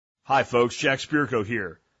Hi folks, Jack Spirko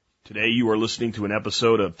here. Today you are listening to an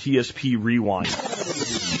episode of TSP Rewind.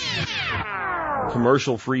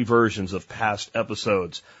 Commercial-free versions of past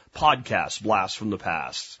episodes, podcast blasts from the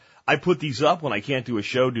past. I put these up when I can't do a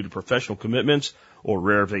show due to professional commitments or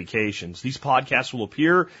rare vacations. These podcasts will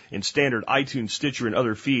appear in standard iTunes, Stitcher, and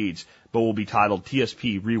other feeds, but will be titled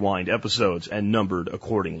TSP Rewind episodes and numbered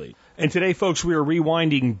accordingly. And today, folks, we are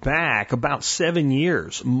rewinding back about 7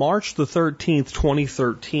 years. March the 13th,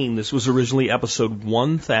 2013. This was originally episode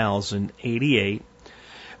 1088.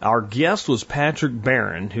 Our guest was Patrick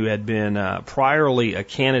Barron, who had been priorly a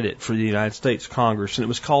candidate for the United States Congress, and it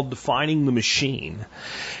was called Defining the Machine.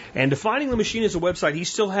 And Defining the Machine is a website he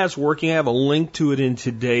still has working. I have a link to it in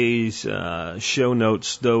today's show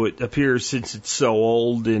notes, though it appears since it's so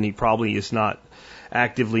old and he probably is not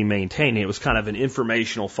actively maintaining. It was kind of an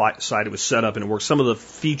informational site. It was set up and it works. Some of the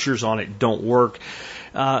features on it don't work.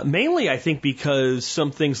 Mainly, I think, because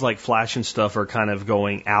some things like Flash and stuff are kind of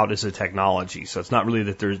going out as a technology. So it's not really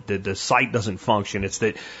that the site doesn't function. It's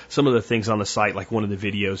that some of the things on the site, like one of the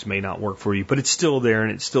videos, may not work for you. But it's still there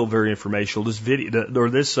and it's still very informational.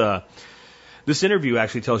 This interview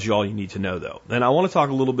actually tells you all you need to know, though. And I want to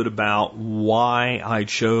talk a little bit about why I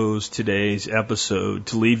chose today's episode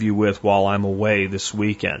to leave you with while I'm away this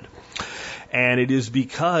weekend. And it is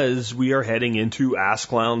because we are heading into Ask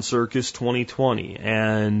Clown Circus 2020.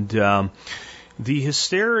 And the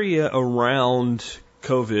hysteria around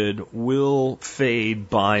COVID will fade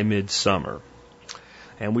by midsummer.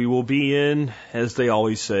 And we will be in, as they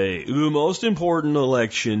always say, the most important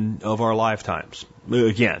election of our lifetimes.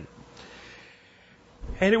 Again.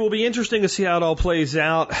 And it will be interesting to see how it all plays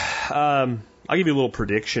out. I'll give you a little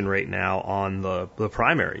prediction right now on the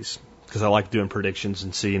primaries, because I like doing predictions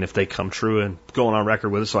and seeing if they come true and going on record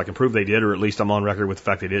with it so I can prove they did, or at least I'm on record with the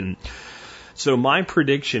fact they didn't. So my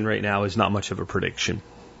prediction right now is not much of a prediction.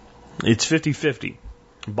 It's 50-50.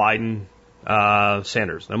 Biden,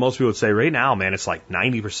 Sanders. Now most people would say right now, man, it's like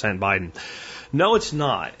 90% Biden. No, it's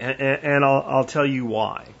not. And I'll tell you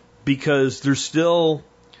why. Because there's still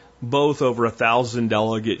both over 1,000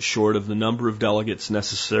 delegates short of the number of delegates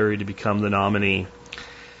necessary to become the nominee.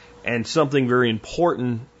 And something very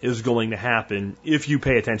important is going to happen if you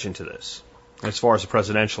pay attention to this, as far as the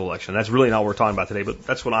presidential election. That's really not what we're talking about today, but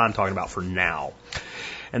that's what I'm talking about for now.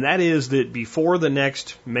 And that is that before the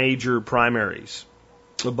next major primaries,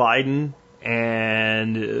 Biden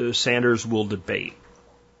and Sanders will debate.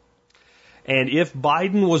 And if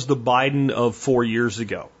Biden was the Biden of 4 years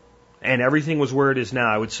ago, and everything was where it is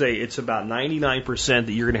now, I would say it's about 99%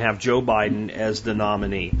 that you're going to have Joe Biden as the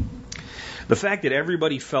nominee. The fact that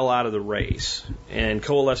everybody fell out of the race and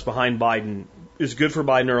coalesced behind Biden is good for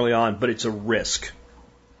Biden early on, but it's a risk.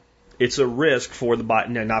 It's a risk for the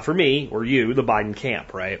Biden, not for me or you, the Biden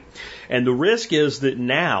camp, right? And the risk is that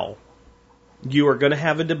now you are going to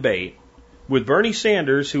have a debate with Bernie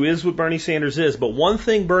Sanders, who is what Bernie Sanders is, but one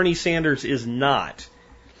thing Bernie Sanders is not,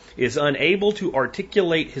 is unable to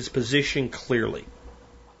articulate his position clearly.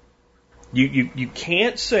 You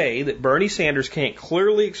can't say that Bernie Sanders can't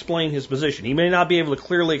clearly explain his position. He may not be able to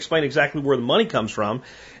clearly explain exactly where the money comes from,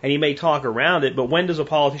 and he may talk around it, but when does a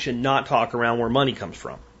politician not talk around where money comes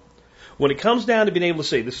from? When it comes down to being able to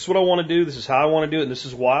say, this is what I want to do, this is how I want to do it, and this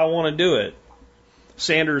is why I want to do it,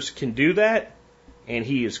 Sanders can do that, and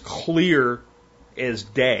he is clear as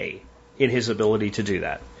day in his ability to do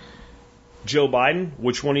that. Joe Biden,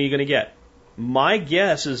 which one are you going to get? My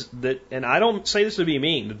guess is that, and I don't say this to be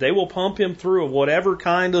mean, that they will pump him through of whatever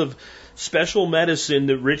kind of special medicine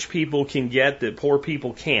that rich people can get that poor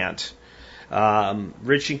people can't,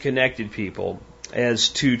 rich and connected people, as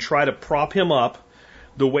to try to prop him up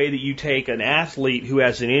the way that you take an athlete who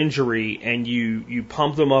has an injury and you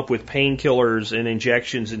pump them up with painkillers and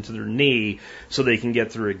injections into their knee so they can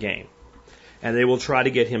get through a game. And they will try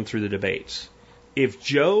to get him through the debates. If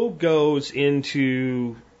Joe goes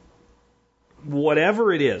into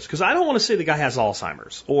whatever it is, because I don't want to say the guy has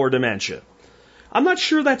Alzheimer's or dementia. I'm not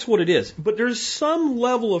sure that's what it is, but there's some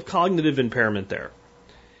level of cognitive impairment there.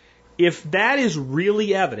 If that is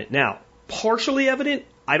really evident, now, partially evident,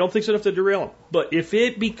 I don't think it's enough to derail him. But if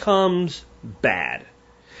it becomes bad,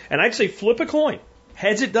 and I'd say flip a coin.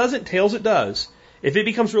 Heads it doesn't, tails it does. If it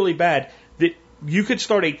becomes really bad, that you could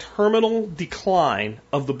start a terminal decline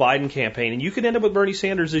of the Biden campaign, and you could end up with Bernie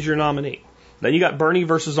Sanders as your nominee. Then you got Bernie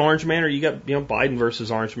versus Orange Man, or you got Biden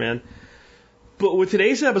versus Orange Man. But what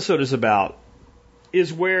today's episode is about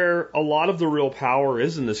is where a lot of the real power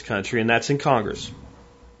is in this country, and that's in Congress.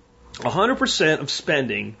 100% of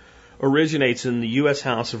spending originates in the U.S.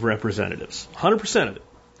 House of Representatives. 100% of it.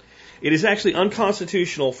 It is actually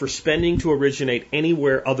unconstitutional for spending to originate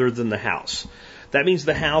anywhere other than the House. That means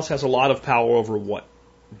the House has a lot of power over what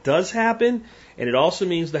does happen, and it also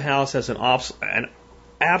means the House has an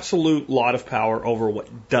absolute lot of power over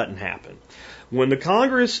what doesn't happen. When the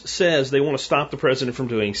Congress says they want to stop the president from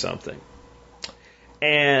doing something,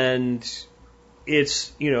 and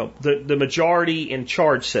it's, the majority in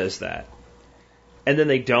charge says that, and then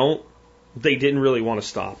they don't, they didn't really want to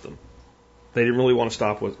stop them. They didn't really want to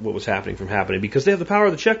stop what was happening from happening because they have the power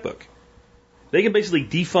of the checkbook. They can basically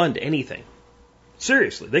defund anything.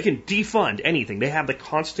 Seriously, they can defund anything. They have the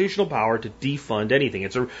constitutional power to defund anything.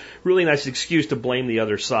 It's a really nice excuse to blame the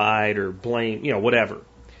other side or blame, whatever.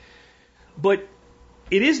 But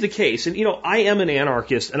it is the case, and I am an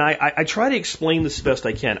anarchist, and I try to explain this as best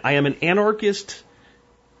I can. I am an anarchist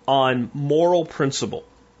on moral principle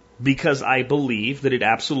because I believe that it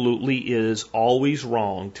absolutely is always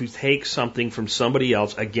wrong to take something from somebody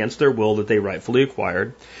else against their will that they rightfully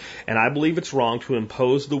acquired. And I believe it's wrong to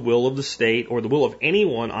impose the will of the state or the will of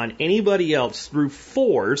anyone on anybody else through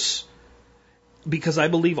force, because I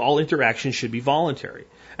believe all interaction should be voluntary.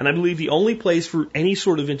 And I believe the only place for any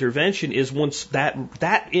sort of intervention is once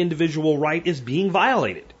that individual right is being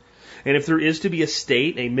violated. And if there is to be a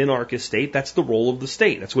state, a minarchist state, that's the role of the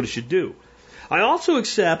state. That's what it should do. I also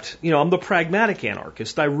accept, I'm the pragmatic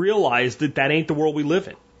anarchist. I realize that ain't the world we live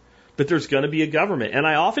in, that there's going to be a government. And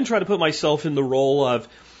I often try to put myself in the role of,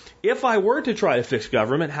 if I were to try to fix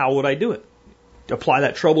government, how would I do it? Apply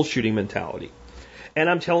that troubleshooting mentality. And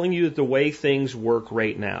I'm telling you that the way things work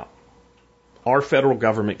right now, our federal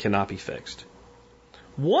government cannot be fixed.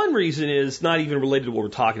 One reason is not even related to what we're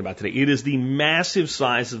talking about today. It is the massive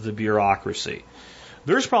size of the bureaucracy.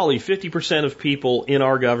 There's probably 50% of people in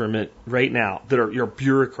our government right now that are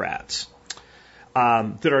bureaucrats,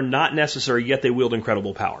 that are not necessary, yet they wield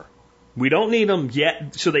incredible power. We don't need them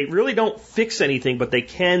yet, so they really don't fix anything, but they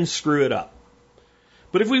can screw it up.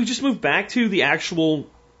 But if we just move back to the actual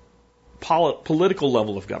political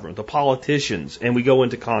level of government, the politicians, and we go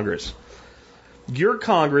into Congress, your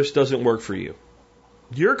Congress doesn't work for you.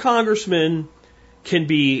 Your congressman can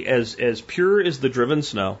be as pure as the driven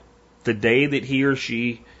snow the day that he or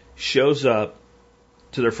she shows up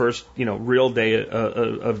to their first, real day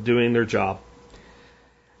of doing their job.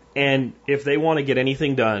 And if they want to get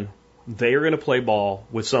anything done, they are going to play ball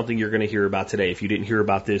with something you're going to hear about today. If you didn't hear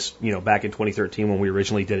about this, back in 2013 when we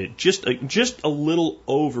originally did it, just a little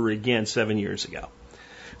over again 7 years ago.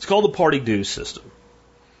 It's called the party dues system.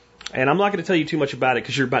 And I'm not going to tell you too much about it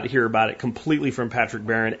because you're about to hear about it completely from Patrick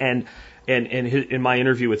Barron and in my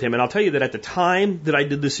interview with him. And I'll tell you that at the time that I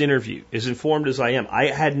did this interview, as informed as I am, I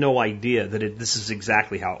had no idea that this is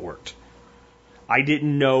exactly how it worked. I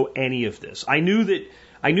didn't know any of this. I knew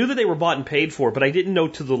that they were bought and paid for, but I didn't know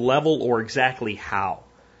to the level or exactly how.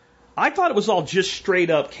 I thought it was all just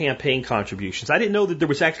straight up campaign contributions. I didn't know that there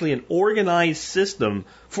was actually an organized system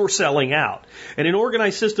for selling out, and an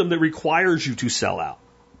organized system that requires you to sell out.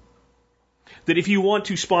 That if you want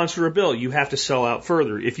to sponsor a bill, you have to sell out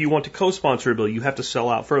further. If you want to co-sponsor a bill, you have to sell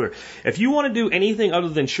out further. If you want to do anything other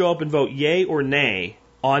than show up and vote yay or nay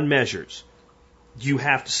on measures, you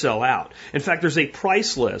have to sell out. In fact, there's a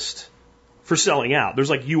price list for selling out.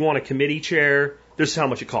 There's you want a committee chair, this is how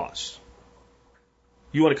much it costs.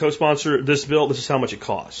 You want to co-sponsor this bill, this is how much it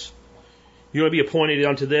costs. You want to be appointed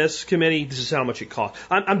onto this committee, this is how much it costs.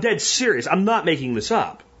 I'm dead serious. I'm not making this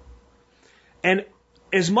up. And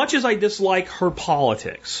as much as I dislike her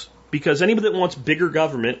politics, because anybody that wants bigger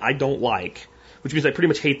government, I don't like, which means I pretty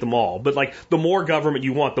much hate them all. But the more government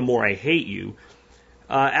you want, the more I hate you.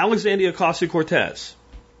 Alexandria Ocasio-Cortez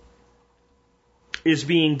is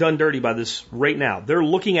being done dirty by this right now. They're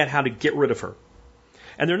looking at how to get rid of her.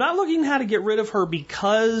 And they're not looking at how to get rid of her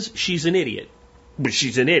because she's an idiot. But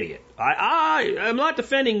she's an idiot. I'm not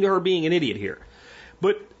defending her being an idiot here.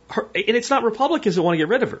 But and it's not Republicans that want to get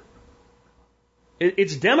rid of her.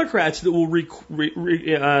 It's Democrats that will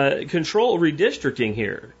control redistricting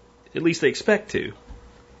here. At least they expect to.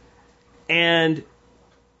 And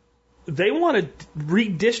they want to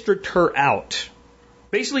redistrict her out.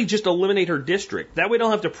 Basically just eliminate her district. That way they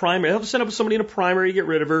don't have to primary. They don't have to send up somebody in a primary to get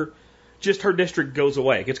rid of her. Just her district goes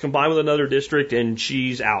away. It gets combined with another district and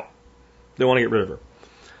she's out. They want to get rid of her.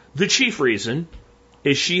 The chief reason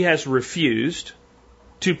is she has refused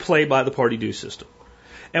to play by the party dues system.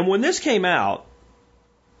 And when this came out,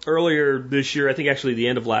 earlier this year, I think actually the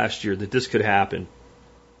end of last year, that this could happen.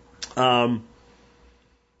 A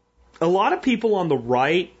lot of people on the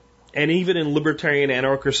right and even in libertarian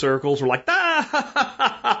anarchist circles were like, get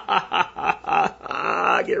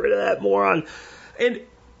rid of that moron. And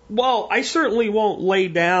while I certainly won't lay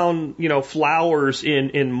down, flowers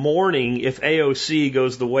in mourning if AOC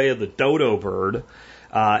goes the way of the dodo bird,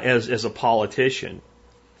 as a politician,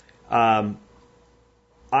 I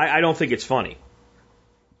don't think it's funny.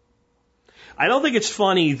 I don't think it's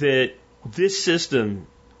funny that this system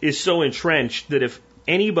is so entrenched that if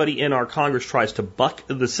anybody in our Congress tries to buck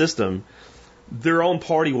the system, their own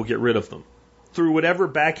party will get rid of them through whatever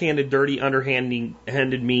backhanded, dirty,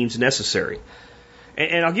 underhanded means necessary.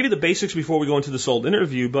 And I'll give you the basics before we go into this old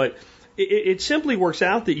interview, but it simply works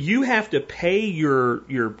out that you have to pay your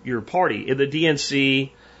party, the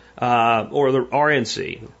DNC or the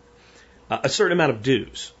RNC, a certain amount of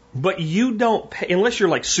dues. But you don't pay, unless you're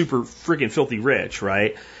like super freaking filthy rich,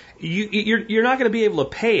 right? You're not going to be able to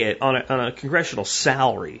pay it on a congressional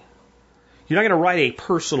salary. You're not going to write a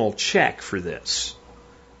personal check for this.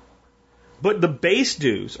 But the base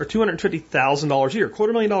dues are $250,000 a year,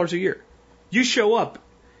 $250,000 a year. You show up,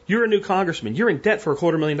 you're a new congressman, you're in debt for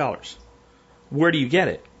 $250,000. Where do you get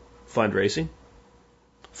it? Fundraising.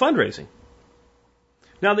 Fundraising.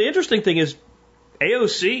 Now, the interesting thing is,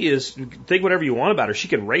 AOC is, think whatever you want about her, she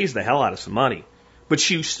can raise the hell out of some money, but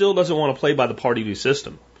she still doesn't want to play by the party due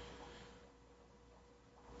system.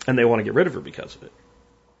 And they want to get rid of her because of it.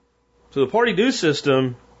 So the party due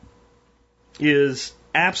system is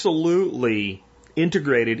absolutely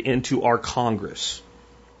integrated into our Congress.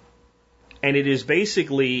 And it is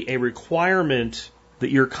basically a requirement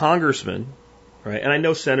that your congressman, right? And I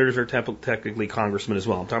know senators are technically congressmen as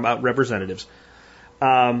well. I'm talking about representatives.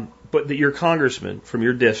 But that your congressman from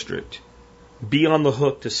your district be on the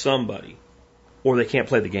hook to somebody or they can't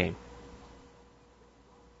play the game.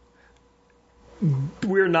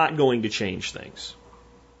 We're not going to change things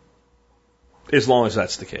as long as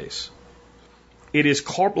that's the case. It is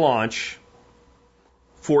carte blanche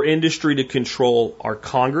for industry to control our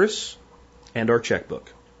Congress and our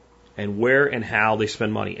checkbook and where and how they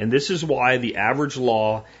spend money. And this is why the average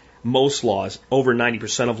law, most laws, over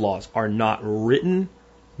 90% of laws, are not written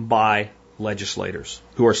by legislators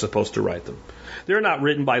who are supposed to write them. They're not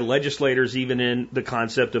written by legislators even in the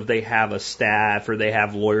concept of they have a staff or they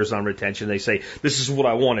have lawyers on retention. They say, this is what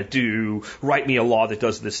I want to do. Write me a law that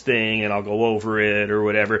does this thing and I'll go over it or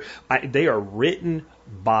whatever. They are written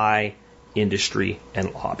by industry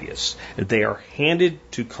and lobbyists. And they are handed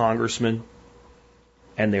to congressmen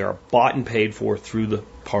and they are bought and paid for through the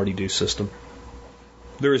party due system.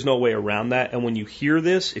 There is no way around that. And when you hear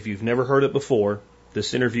this, if you've never heard it before,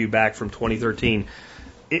 this interview back from 2013,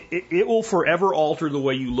 it will forever alter the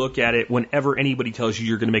way you look at it whenever anybody tells you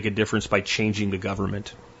you're going to make a difference by changing the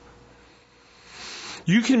government.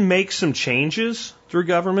 You can make some changes through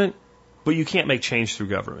government, but you can't make change through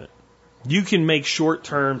government. You can make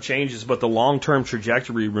short-term changes, but the long-term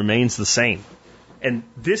trajectory remains the same. And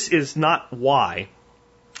this is not why.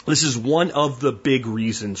 This is one of the big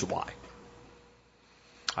reasons why.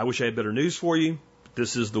 I wish I had better news for you.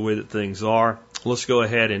 This is the way that things are. Let's go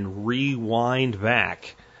ahead and rewind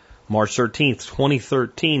back. March 13th,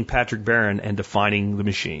 2013, Patrick Barron and Defining the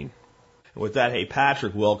Machine. And with that, hey,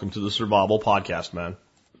 Patrick, welcome to the Survival Podcast, man.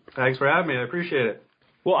 Thanks for having me. I appreciate it.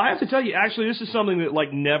 Well, I have to tell you, actually, this is something that,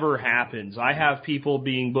 like, never happens. I have people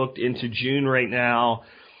being booked into June right now.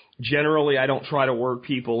 Generally, I don't try to work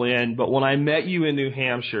people in, but when I met you in New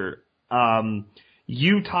Hampshire,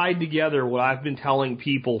 you tied together what I've been telling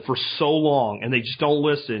people for so long, and they just don't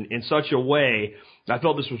listen in such a way. I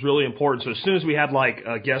felt this was really important. So as soon as we had like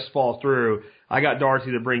a guest fall through, I got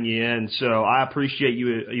Dorothy to bring you in. So I appreciate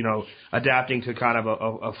you, adapting to kind of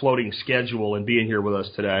a floating schedule and being here with us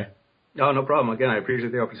today. Oh, no problem. Again, I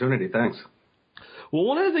appreciate the opportunity. Thanks. Well,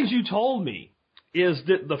 one of the things you told me is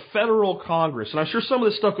that the federal Congress, and I'm sure some of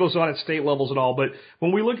this stuff goes on at state levels and all, but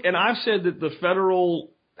when we look, and I've said that the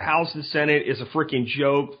federal House and Senate is a freaking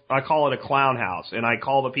joke. I call it a clown house, and I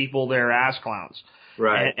call the people there ass clowns.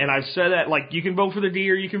 Right. And I've said that, like, you can vote for the D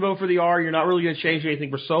or you can vote for the R. You're not really going to change anything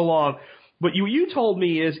for so long. But you told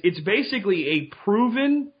me is it's basically a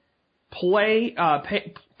proven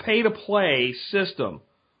pay-to-play system.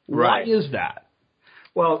 Right. What is that?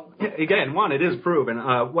 Well, again, one, it is proven.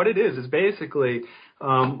 What it is basically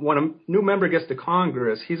when a new member gets to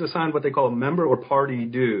Congress, he's assigned what they call member or party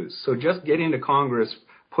dues. So just getting to Congress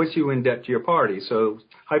puts you in debt to your party. So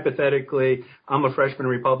hypothetically, I'm a freshman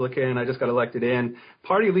Republican. I just got elected in.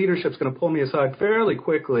 Party leadership's going to pull me aside fairly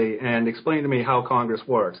quickly and explain to me how Congress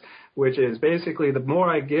works, which is basically the more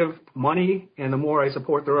I give money and the more I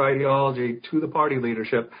support their ideology to the party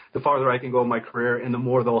leadership, the farther I can go in my career and the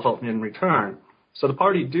more they'll help me in return. So the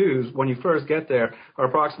party dues, when you first get there, are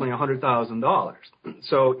approximately $100,000.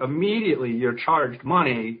 So immediately you're charged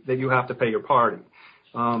money that you have to pay your party.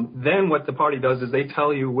 Then what the party does is they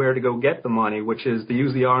tell you where to go get the money, which is to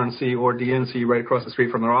use the RNC or DNC right across the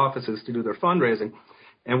street from their offices to do their fundraising.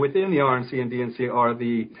 And within the RNC and DNC are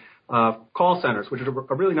the call centers, which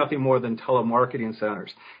are really nothing more than telemarketing centers.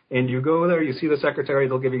 And you go there, you see the secretary,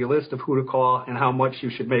 they'll give you a list of who to call and how much you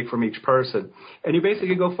should make from each person. And you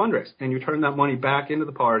basically go fundraise, and you turn that money back into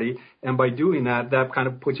the party, and by doing that, that kind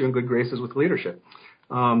of puts you in good graces with leadership.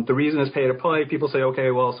 The reason it's pay to play, people say,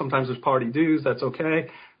 okay, well, sometimes there's party dues, that's okay.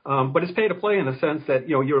 But it's pay to play in the sense that,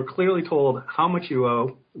 you're clearly told how much you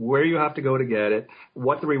owe, where you have to go to get it,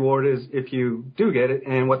 what the reward is if you do get it,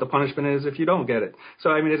 and what the punishment is if you don't get it.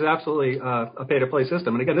 So, it's absolutely a pay to play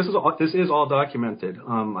system. And again, this is all documented.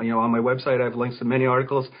 On my website, I have links to many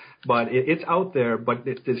articles, but it's out there, but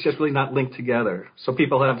it's just really not linked together. So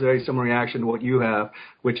people have a very similar reaction to what you have,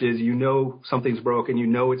 which is, something's broken,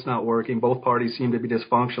 it's not working, both parties seem to be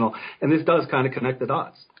dysfunctional, and this does kind of connect the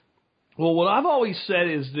dots. Well, what I've always said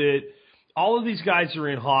is that all of these guys are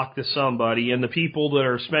in hock to somebody, and the people that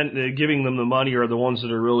are giving them the money are the ones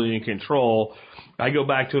that are really in control. I go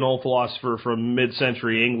back to an old philosopher from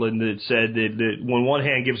mid-century England that said that when one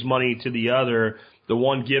hand gives money to the other, the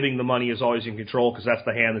one giving the money is always in control because that's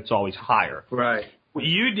the hand that's always higher. Right. What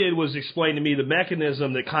you did was explain to me the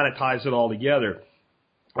mechanism that kind of ties it all together.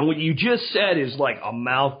 And what you just said is like a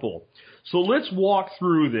mouthful. So let's walk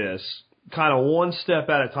through this kind of one step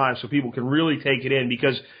at a time so people can really take it in,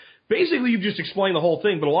 because basically you've just explained the whole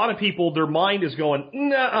thing, but a lot of people, their mind is going,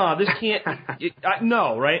 nah, this can't,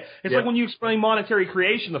 no, right? It's like when you explain monetary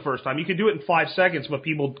creation the first time. You can do it in 5 seconds, but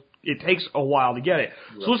it takes a while to get it.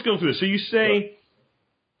 Right. So let's go through this. So you say,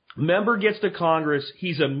 member gets to Congress,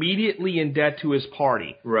 he's immediately in debt to his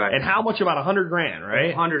party. Right. And how much? About $100,000,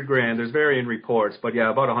 right? $100,000. There's varying reports, but yeah,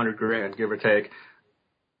 about $100,000, give or take.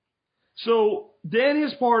 So then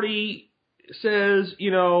his party says,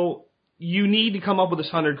 you need to come up with this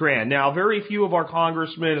 $100,000. Now, very few of our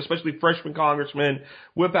congressmen, especially freshman congressmen,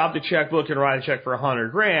 whip out the checkbook and write a check for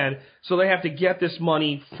 $100,000. So they have to get this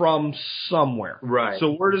money from somewhere. Right.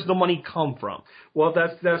 So where does the money come from? Well,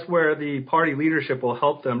 that's where the party leadership will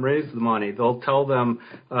help them raise the money. They'll tell them,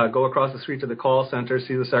 go across the street to the call center,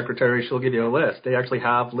 see the secretary, she'll give you a list. They actually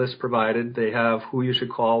have lists provided. They have who you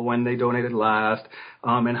should call, when they donated last,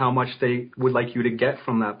 and how much they would like you to get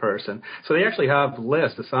from that person. So they actually have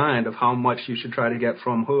lists assigned of how much you should try to get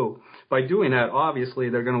from who. By doing that, obviously,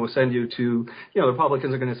 they're going to send you to, the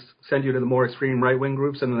Republicans are going to send you to the more extreme right-wing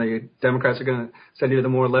groups, and the Democrats are going to send you to the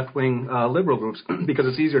more left-wing liberal groups, because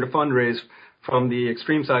it's easier to fundraise from the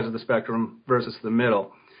extreme sides of the spectrum versus the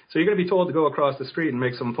middle. So you're going to be told to go across the street and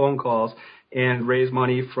make some phone calls and raise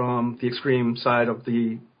money from the extreme side of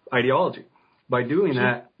the ideology. By doing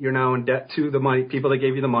that, you're now in debt to the money, people that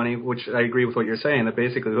gave you the money, which I agree with what you're saying, that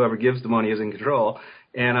basically whoever gives the money is in control.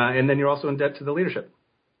 And then you're also in debt to the leadership.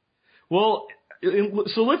 Well,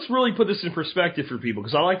 so let's really put this in perspective for people,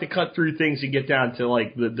 because I like to cut through things and get down to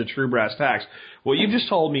like the true brass tacks. What you just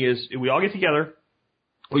told me is we all get together,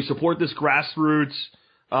 we support this grassroots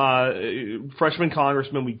freshman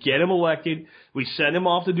congressman, we get him elected, we send him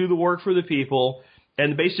off to do the work for the people,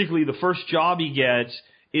 and basically the first job he gets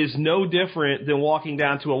is no different than walking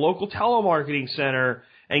down to a local telemarketing center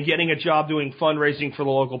and getting a job doing fundraising for the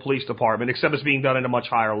local police department, except it's being done at a much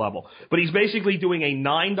higher level. But he's basically doing a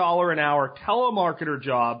 $9 an hour telemarketer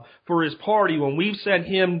job for his party when we've sent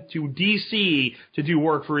him to D.C. to do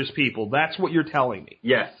work for his people. That's what you're telling me.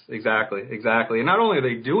 Yes, exactly. And not only are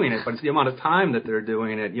they doing it, but it's the amount of time that they're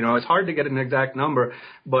doing it. It's hard to get an exact number,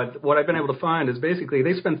 but what I've been able to find is basically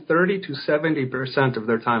they spend 30 to 70% of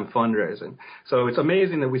their time fundraising. So it's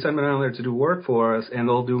amazing that we send them down there to do work for us, and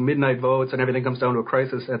they'll do midnight votes, and everything comes down to a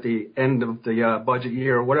crisis at the end of the budget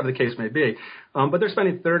year, or whatever the case may be. But they're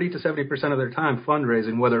spending 30 to 70% of their time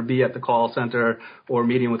fundraising, whether it be at the call center or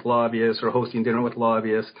meeting with lobbyists or hosting dinner with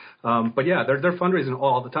lobbyists. But yeah, they're fundraising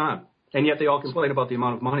all the time. And yet they all complain about the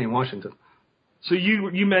amount of money in Washington. So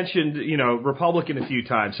you mentioned, Republican a few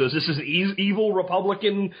times. So is this an evil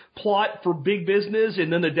Republican plot for big business,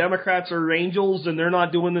 and then the Democrats are angels and they're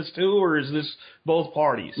not doing this too, or is this both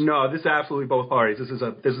parties? No, this is absolutely both parties. This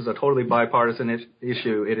is a totally bipartisan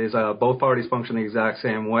issue. It is both parties function the exact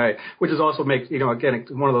same way, which is also again,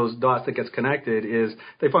 one of those dots that gets connected is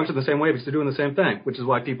they function the same way because they're doing the same thing, which is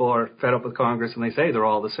why people are fed up with Congress and they say they're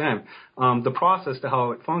all the same. The process to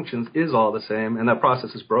how it functions is all the same, and that process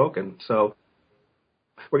is broken. So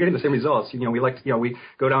we're getting the same results. We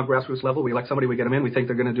go down grassroots level, we elect somebody, we get them in, we think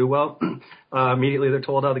they're going to do well. Immediately they're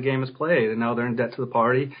told how the game is played, and now they're in debt to the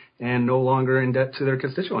party and no longer in debt to their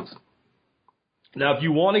constituents. Now, if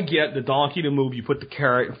you want to get the donkey to move, you put the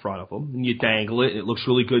carrot in front of him, and you dangle it, and it looks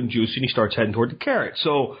really good and juicy, and he starts heading toward the carrot.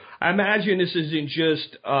 So I imagine this isn't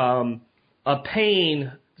just a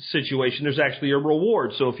pain situation, there's actually a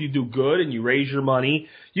reward. So if you do good and you raise your money,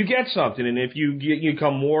 you get something. And if you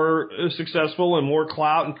become more successful and more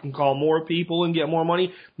clout and can call more people and get more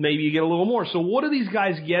money, maybe you get a little more. So what do these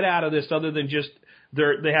guys get out of this other than just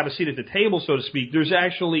they have a seat at the table, so to speak? There's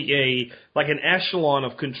actually an echelon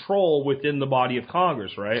of control within the body of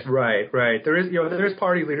Congress, right? Right. There is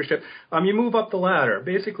party leadership. You move up the ladder.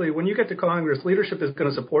 Basically, when you get to Congress, leadership is going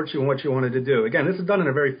to support you in what you wanted to do. Again, this is done in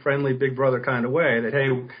a very friendly Big Brother kind of way. That, hey,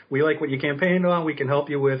 we like what you campaigned on. We can help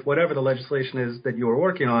you with whatever the legislation is that you are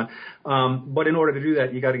working on. But in order to do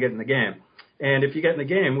that, you got to get in the game. And if you get in the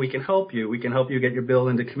game, we can help you. We can help you get your bill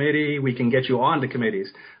into committee. We can get you onto committees.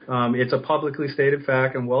 It's a publicly stated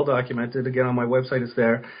fact and well documented. Again, on my website it's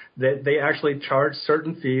there that they actually charge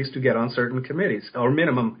certain fees to get on certain committees, or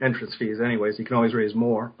minimum entrance fees anyways. You can always raise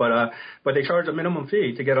more. But they charge a minimum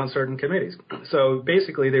fee to get on certain committees. So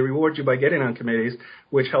basically they reward you by getting on committees,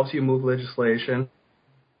 which helps you move legislation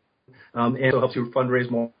and also helps you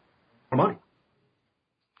fundraise more money.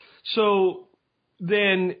 So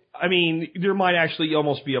then, I mean, there might actually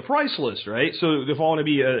almost be a price list, right? So if I want to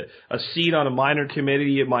be a seat on a minor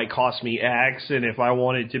committee, it might cost me X. And if I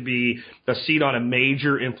wanted to be a seat on a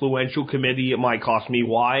major influential committee, it might cost me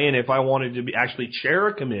Y. And if I wanted to actually chair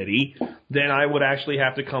a committee, then I would actually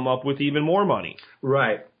have to come up with even more money.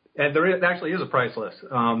 Right. And there actually is a price list,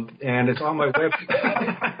 and it's on my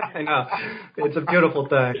website. I know. It's a beautiful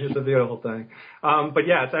thing. But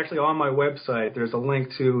yeah, it's actually on my website. There's a link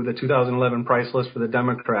to the 2011 price list for the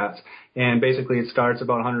Democrats. And basically it starts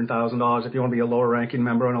about $100,000 if you want to be a lower ranking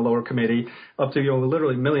member on a lower committee, up to,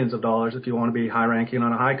 literally millions of dollars if you want to be high ranking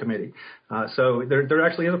on a high committee. So there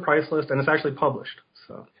actually is a price list, and it's actually published.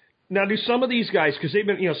 So. Now, do some of these guys, because they've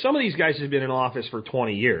been, some of these guys have been in office for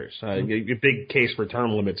 20 years. A big case for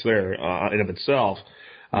term limits there in of itself.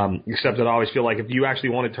 Except that I always feel like if you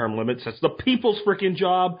actually wanted term limits, that's the people's freaking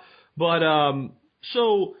job. But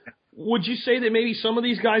so would you say that maybe some of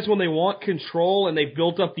these guys, when they want control and they've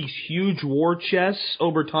built up these huge war chests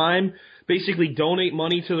over time, basically donate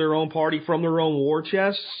money to their own party from their own war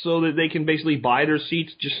chests so that they can basically buy their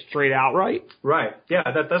seats just straight outright? Right. Yeah,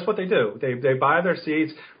 that's what they do. They buy their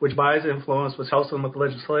seats, which buys influence, which helps them with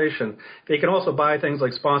legislation. They can also buy things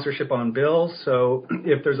like sponsorship on bills. So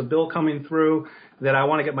if there's a bill coming through that I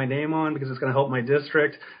want to get my name on because it's going to help my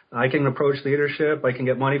district, I can approach leadership. I can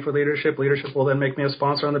get money for leadership. Leadership will then make me a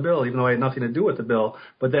sponsor on the bill, even though I had nothing to do with the bill.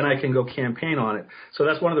 But then I can go campaign on it. So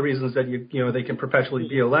that's one of the reasons that they can perpetually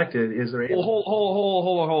be elected. Is there? Well,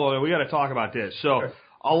 hold on. We got to talk about this. So sure.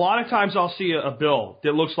 A lot of times I'll see a bill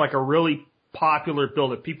that looks like a really popular bill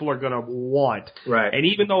that people are going to want. Right. And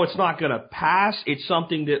even though it's not going to pass, it's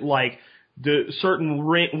something that like the certain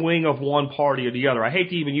wing of one party or the other. I hate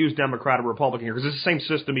to even use Democrat or Republican here because it's the same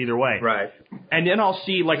system either way. Right. And then I'll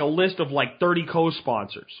see like a list of like 30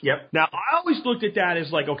 co-sponsors. Yep. Now, I always looked at that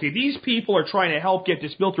as like, okay, these people are trying to help get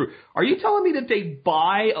this bill through. Are you telling me that they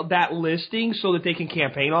buy that listing so that they can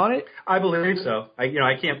campaign on it? I believe so.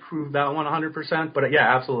 I can't prove that one 100%, but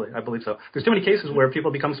yeah, absolutely. I believe so. There's too many cases where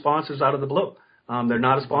people become sponsors out of the blue. They're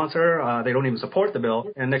not a sponsor. They don't even support the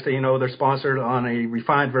bill. And next thing you know, they're sponsored on a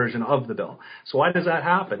refined version of the bill. So why does that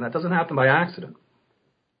happen? That doesn't happen by accident.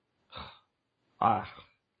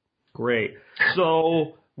 Great.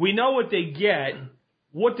 So we know what they get.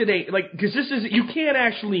 What do they, like, because you can't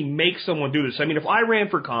actually make someone do this. I mean, if I ran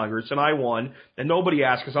for Congress and I won and nobody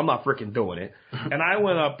asked because I'm not freaking doing it, and I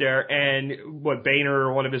went up there and Boehner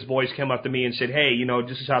or one of his boys came up to me and said, hey,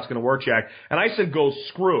 this is how it's going to work, Jack. And I said, go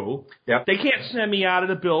screw. Yep. They can't send me out of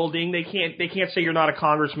the building. They can't say you're not a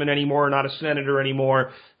congressman anymore or not a senator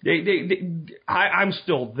anymore. I'm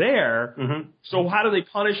still there. Mm-hmm. So how do they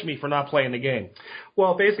punish me for not playing the game?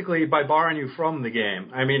 Well, basically by barring you from the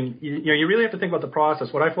game. I mean, you really have to think about the process.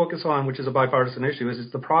 What I focus on, which is a bipartisan issue, is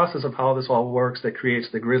it's the process of how this all works that creates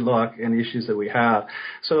the gridlock and the issues that we have.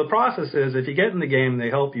 So the process is if you get in the game, they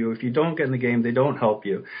help you. If you don't get in the game, they don't help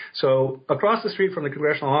you. So across the street from the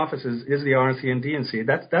congressional offices is the RNC and DNC.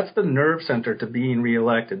 That's the nerve center to being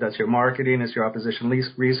reelected. That's your marketing. It's your opposition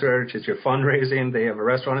research. It's your fundraising. They have a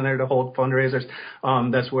restaurant in there to hold fundraisers.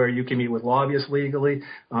 That's where you can meet with lobbyists legally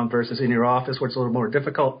versus in your office where it's a little more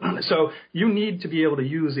difficult. So you need to be able to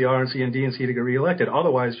use the RNC and DNC to get reelected.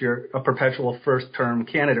 Otherwise, you're a perpetual first-term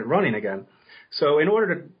candidate running again. So in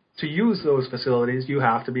order to use those facilities, you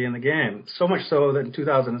have to be in the game. So much so that in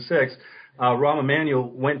 2006, Rahm Emanuel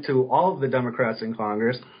went to all of the Democrats in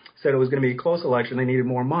Congress, said it was going to be a close election. They needed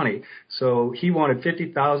more money. So he wanted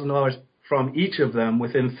 $50,000 from each of them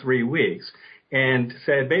within 3 weeks and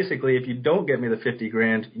said, basically, if you don't get me the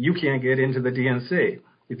 $50,000, you can't get into the DNC.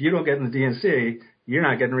 If you don't get in the DNC, you're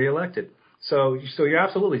not getting reelected. So you're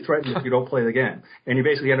absolutely threatened if you don't play the game. And you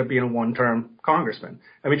basically end up being a one-term congressman.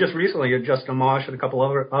 I mean, just recently, Justin Amash and a couple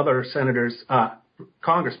other senators,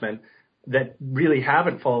 congressmen that really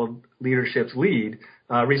haven't followed leadership's lead,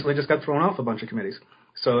 recently just got thrown off a bunch of committees.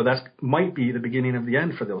 So that might be the beginning of the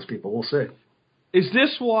end for those people. We'll see. Is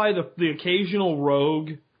this why the occasional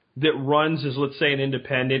rogue that runs as, let's say, an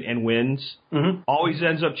independent and wins always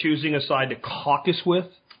ends up choosing a side to caucus with?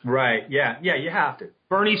 Right. Yeah. Yeah, you have to.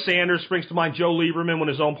 Bernie Sanders springs to mind. Joe Lieberman, when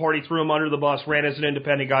his own party threw him under the bus, ran as an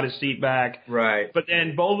independent, got his seat back. Right. But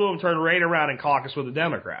then both of them turned right around and caucused with the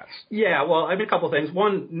Democrats. Yeah, well, I mean, a couple of things.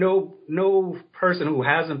 One, no person who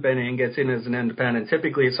hasn't been in gets in as an independent.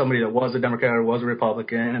 Typically, it's somebody that was a Democrat or was a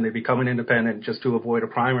Republican, and they become an independent just to avoid a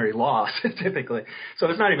primary loss, typically. So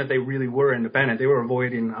it's not even that they really were independent. They were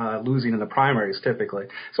avoiding losing in the primaries, typically.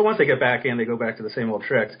 So once they get back in, they go back to the same old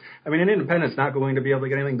tricks. I mean, an independent's not going to be able to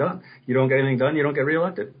get anything done. You don't get anything done, you don't get reelected.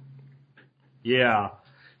 Yeah.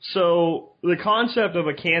 So the concept of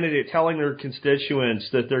a candidate telling their constituents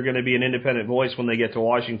that they're going to be an independent voice when they get to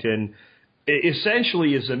Washington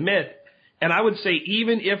essentially is a myth. And I would say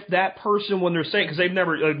even if that person, when they're saying, because they've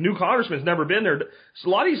never, a new congressman's never been there, so a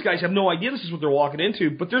lot of these guys have no idea this is what they're walking into,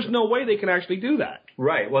 but there's no way they can actually do that.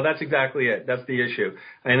 Right. Well, that's exactly it. That's the issue.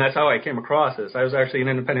 And that's how I came across this. I was actually an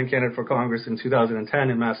independent candidate for Congress in 2010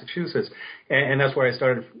 in Massachusetts. And that's where I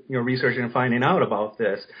started, researching and finding out about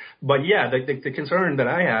this. But yeah, the concern that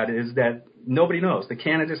I had is that nobody knows. The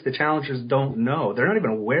candidates, the challengers don't know. They're not even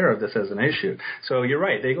aware of this as an issue. So you're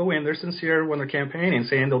right. They go in, they're sincere when they're campaigning,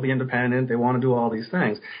 saying they'll be independent, they want to do all these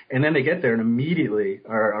things. And then they get there and immediately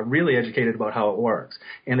are really educated about how it works.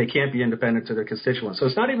 And they can't be independent to their constituents. So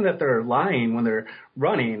it's not even that they're lying when they're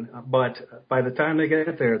running, but by the time they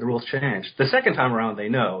get there, the rules change. The second time around, they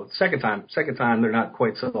know. Second time, they're not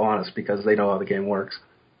quite so honest because they know how the game works.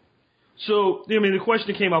 So, I mean, the question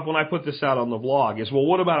that came up when I put this out on the blog is, well,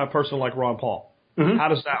 what about a person like Ron Paul? Mm-hmm. How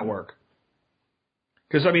does that work?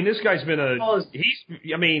 Because, I mean, this guy's been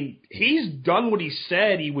he's done what he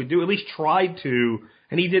said he would do, at least tried to,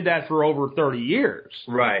 and he did that for over 30 years.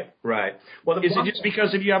 Right. Well, is it just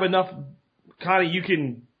because if you have enough kind of, you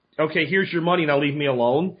can, okay, here's your money, now leave me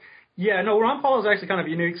alone? Yeah, no, Ron Paul is actually kind of a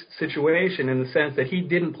unique situation in the sense that he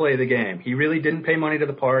didn't play the game. He really didn't pay money to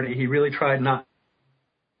the party. He really tried not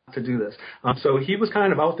to do this. So he was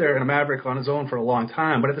kind of out there in a maverick on his own for a long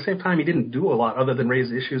time, but at the same time, he didn't do a lot other than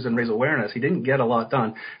raise issues and raise awareness. He didn't get a lot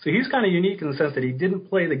done. So he's kind of unique in the sense that he didn't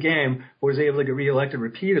play the game, was able to get reelected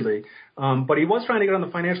repeatedly. But he was trying to get on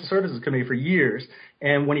the Financial Services Committee for years.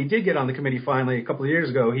 And when he did get on the committee finally a couple of years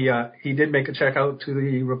ago, he did make a check out to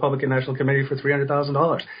the Republican National Committee for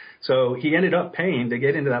 $300,000. So he ended up paying to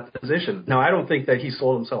get into that position. Now, I don't think that he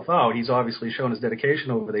sold himself out. He's obviously shown his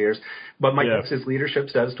dedication over the years. But my guess is leadership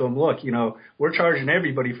says to him, look, we're charging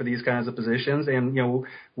everybody for these kinds of positions. And,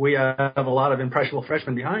 we have a lot of impressionable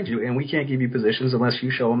freshmen behind you. And we can't give you positions unless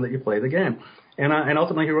you show them that you play the game. And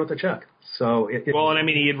ultimately he wrote the check. So and I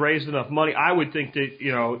mean, he had raised enough money. I would think that,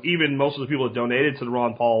 even most of the people that donated to the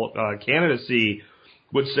Ron Paul candidacy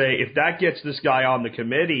would say, if that gets this guy on the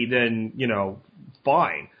committee, then,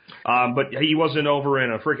 fine. But he wasn't over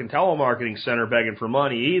in a freaking telemarketing center begging for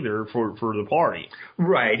money either for the party.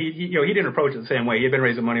 Right. He didn't approach it the same way. He had been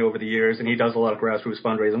raising money over the years, and he does a lot of grassroots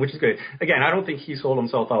fundraising, which is good. Again, I don't think he sold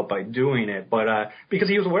himself out by doing it, but because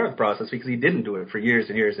he was aware of the process, because he didn't do it for years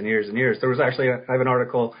and years and years and years. There was actually, I have an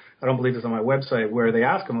article, I don't believe it's on my website, where they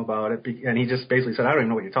asked him about it, and he just basically said, I don't even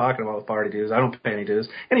know what you're talking about with party dues. I don't pay any dues.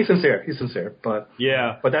 And he's sincere. But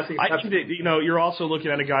yeah. But I think that, you're also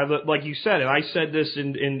looking at a guy that, like you said, and I said this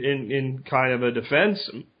in kind of a defense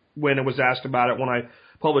when it was asked about it when I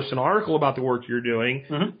published an article about the work you're doing,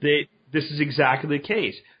 that this is exactly the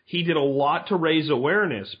case. He did a lot to raise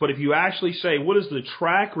awareness, but if you actually say, what is the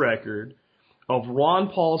track record of Ron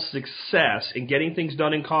Paul's success in getting things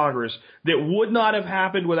done in Congress that would not have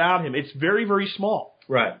happened without him, it's very, very small.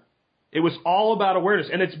 Right. It was all about awareness,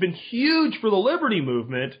 and it's been huge for the liberty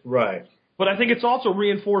movement. Right. But I think it's also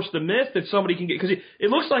reinforced the myth that somebody can get, because it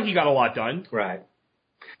looks like he got a lot done. Right.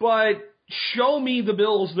 But show me the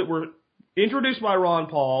bills that were introduced by Ron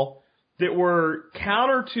Paul that were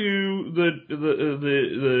counter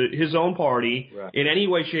to his own party in any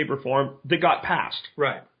way, shape, or form that got passed.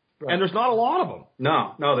 Right. And there's not a lot of them.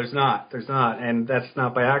 No, there's not. And that's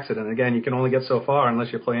not by accident. Again, you can only get so far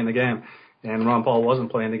unless you're playing the game. And Ron Paul wasn't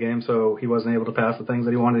playing the game, so he wasn't able to pass the things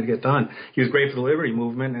that he wanted to get done. He was great for the liberty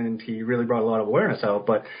movement, and he really brought a lot of awareness out.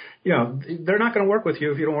 But, they're not going to work with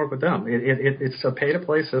you if you don't work with them. It's a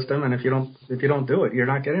pay-to-play system, and if you don't do it, you're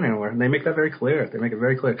not getting anywhere. And they make that very clear. They make it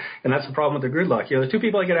very clear. And that's the problem with the gridlock. The two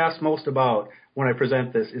people I get asked most about when I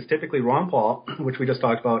present this is typically Ron Paul, which we just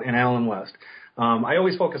talked about, and Allen West. I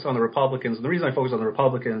always focus on the Republicans. And the reason I focus on the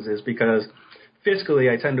Republicans is because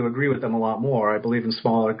fiscally, I tend to agree with them a lot more. I believe in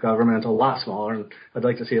smaller government, a lot smaller, and I'd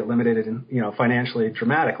like to see it limited in, financially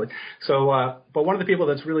dramatically. So, but one of the people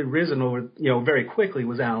that's really risen over, very quickly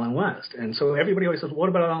was Allen West. And so everybody always says, what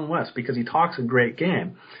about Allen West? Because he talks a great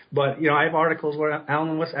game. But, I have articles where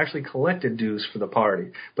Allen West actually collected dues for the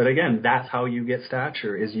party. But again, that's how you get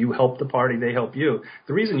stature, is you help the party, they help you.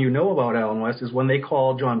 The reason you know about Allen West is when they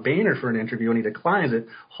call John Boehner for an interview and he declines it,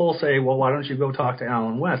 he'll say, well, why don't you go talk to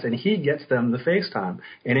Allen West? And he gets them the FaceTime.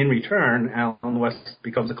 And in return, Allen West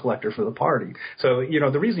becomes a collector for the party. So,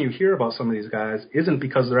 the reason you hear about some of these guys isn't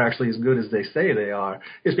because they're actually as good as they say they are.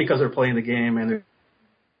 It's because they're playing the game and they're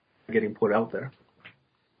getting put out there.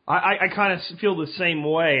 I kind of feel the same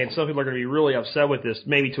way, and some people are going to be really upset with this,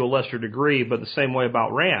 maybe to a lesser degree, but the same way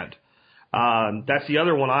about Rand. That's the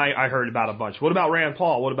other one I heard about a bunch. What about Rand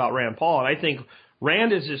Paul? What about Rand Paul? And I think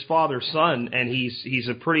Rand is his father's son, and he's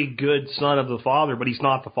a pretty good son of the father, but he's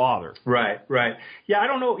not the father. Right. Yeah, I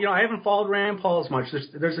don't know. I haven't followed Rand Paul as much.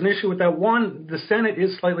 There's an issue with that. One, the Senate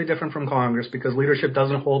is slightly different from Congress because leadership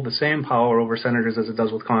doesn't hold the same power over senators as it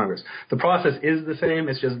does with Congress. The process is the same.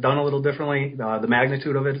 It's just done a little differently. The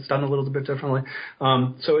magnitude of it's done a little bit differently.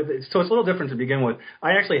 So it's a little different to begin with.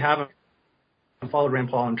 I actually haven't followed Rand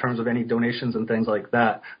Paul in terms of any donations and things like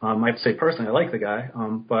that. I have to say personally, I like the guy,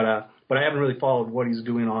 but I haven't really followed what he's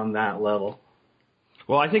doing on that level.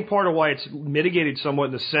 Well, I think part of why it's mitigated somewhat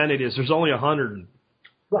in the Senate is there's only 100,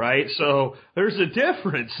 right? So there's a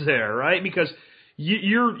difference there, right? Because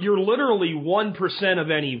you're literally 1%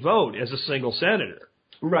 of any vote as a single senator.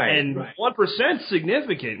 Right. And 1% is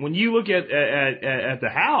significant. When you look at the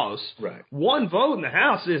House, right, one vote in the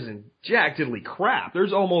House isn't jack diddly crap.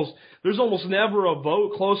 There's almost never a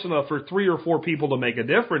vote close enough for 3 or 4 people to make a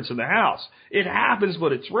difference in the House. It happens,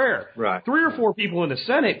 but it's rare. Right. 3 or 4 people in the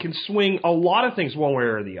Senate can swing a lot of things one way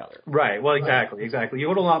or the other. Right. Well, exactly. You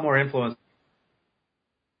hold a lot more influence.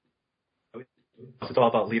 It's all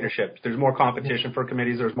about leadership. There's more competition for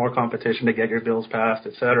committees. There's more competition to get your bills passed,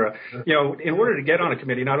 et cetera. In order to get on a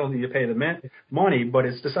committee, not only do you pay the money, but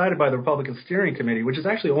it's decided by the Republican Steering Committee, which is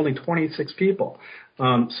actually only 26 people.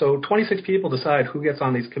 So 26 people decide who gets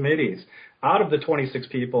on these committees. Out of the 26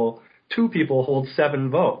 people, 2 people hold 7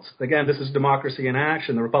 votes. Again, this is democracy in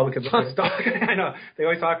action. The Republicans always talk, I know, they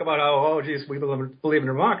always talk about how, we believe in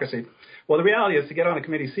democracy. Well, the reality is to get on a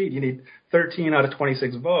committee seat, you need 13 out of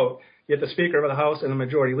 26 vote. Yet the Speaker of the House and the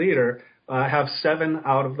Majority Leader have 7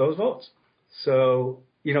 out of those votes. So,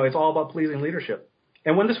 it's all about pleasing leadership.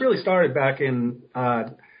 And when this really started back in,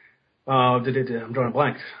 I'm drawing a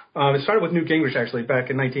blank. It started with Newt Gingrich, actually, back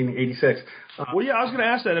in 1986. Well, yeah, I was going to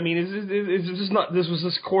ask that. I mean, was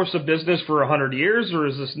this course of business for 100 years, or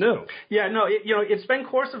is this new? Yeah, no, it's been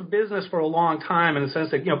course of business for a long time in the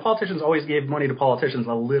sense that, politicians always gave money to politicians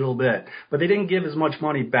a little bit, but they didn't give as much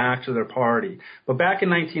money back to their party. But back in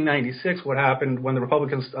 1996, what happened when the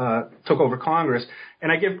Republicans took over Congress,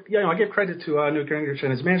 and I give credit to Newt Gingrich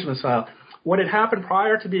and his management style. What had happened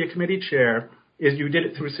prior to be a committee chair is you did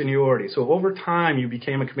it through seniority. So over time, you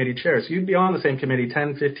became a committee chair. So you'd be on the same committee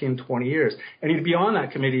 10, 15, 20 years. And you'd be on that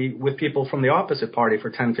committee with people from the opposite party for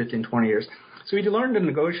 10, 15, 20 years. So you learned to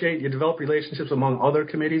negotiate. You developed relationships among other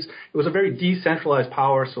committees. It was a very decentralized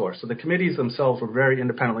power source. So the committees themselves were very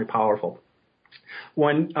independently powerful.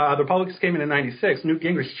 When the Republicans came in 96, Newt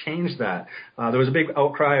Gingrich changed that. There was a big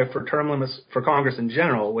outcry for term limits for Congress in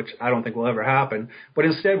general, which I don't think will ever happen. But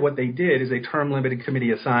instead what they did is they term-limited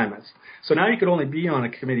committee assignments. So now you could only be on a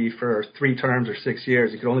committee for 3 terms or 6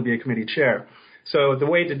 years. You could only be a committee chair. So the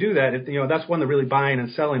way to do that, that's when the really buying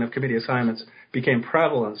and selling of committee assignments became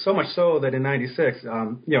prevalent. So much so that in 96,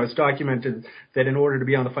 it's documented that in order to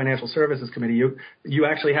be on the Financial Services Committee, you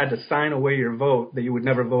actually had to sign away your vote that you would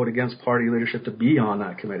never vote against party leadership to be on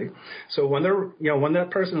that committee. So when when that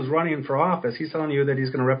person is running for office, he's telling you that he's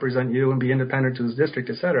going to represent you and be independent to his district,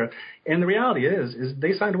 et cetera. And the reality is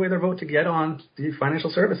they signed away their vote to get on the Financial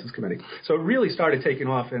Services Committee. So it really started taking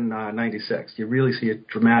off in 96. You really see a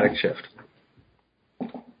dramatic shift.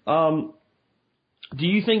 Do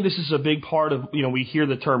you think this is a big part of, we hear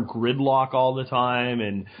the term gridlock all the time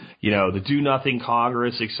and, the do-nothing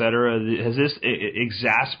Congress, et cetera. Has this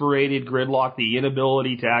exasperated gridlock, the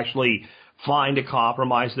inability to actually find a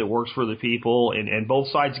compromise that works for the people, and both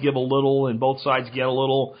sides give a little and both sides get a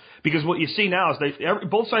little. Because what you see now is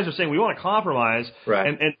both sides are saying we want a compromise,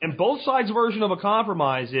 right. and both sides' version of a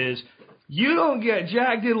compromise is you don't get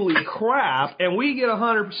jack diddly crap, and we get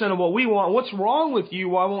 100% of what we want. What's wrong with you?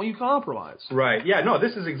 Why won't you compromise? Right. Yeah. No.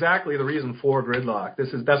 This is exactly the reason for gridlock.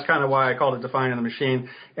 That's kind of why I called it defining the machine,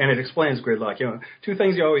 and it explains gridlock. Two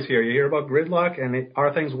things you always hear. You hear about gridlock, and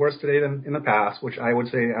are things worse today than in the past? Which I would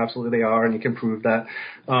say absolutely they are, and you can prove that.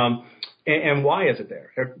 And why is it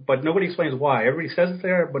there? But nobody explains why. Everybody says it's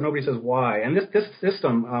there, but nobody says why. And this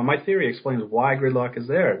system, my theory explains why gridlock is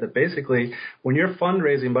there. That basically, when you're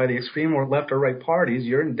fundraising by the extreme or left or right parties,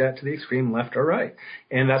 you're in debt to the extreme left or right.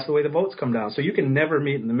 And that's the way the votes come down. So you can never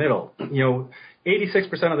meet in the middle. 86%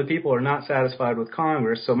 of the people are not satisfied with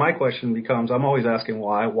Congress. So my question becomes, I'm always asking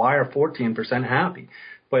why. Why are 14% happy?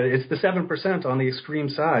 But it's the 7% on the extreme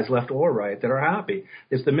sides, left or right, that are happy.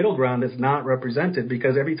 It's the middle ground that's not represented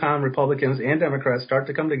because every time Republicans and Democrats start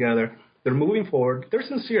to come together, they're moving forward. They're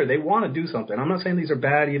sincere. They want to do something. I'm not saying these are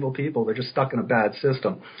bad, evil people. They're just stuck in a bad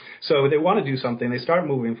system. So they want to do something. They start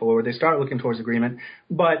moving forward. They start looking towards agreement.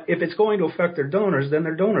 But if it's going to affect their donors, then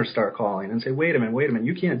their donors start calling and say, wait a minute.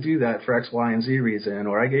 You can't do that for X, Y, and Z reason.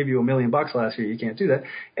 Or I gave you $1 million last year. You can't do that.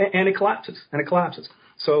 And it collapses.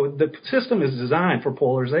 So the system is designed for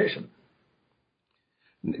polarization.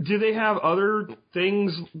 Do they have other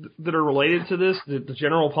things that are related to this that the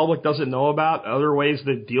general public doesn't know about? Other ways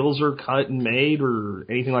that deals are cut and made or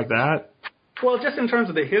anything like that? Well, just in terms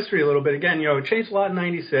of the history a little bit, again, it changed a lot in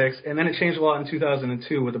 96, and then it changed a lot in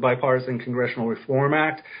 2002 with the Bipartisan Congressional Reform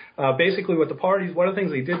Act. Basically, one of the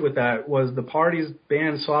things they did with that was the parties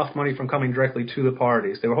banned soft money from coming directly to the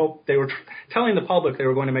parties. They were telling the public they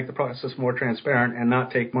were going to make the process more transparent and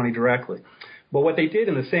not take money directly. But what they did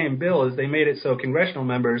in the same bill is they made it so congressional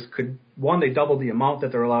members could, one, they doubled the amount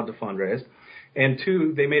that they're allowed to fundraise, and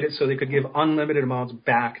two, they made it so they could give unlimited amounts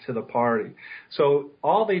back to the party. So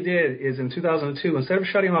all they did is in 2002, instead of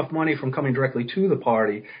shutting off money from coming directly to the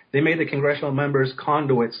party, they made the congressional members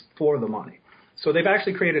conduits for the money. So they've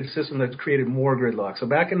actually created a system that's created more gridlock. So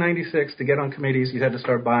back in 96, to get on committees, you had to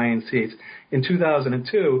start buying seats. In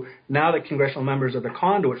 2002, now that congressional members are the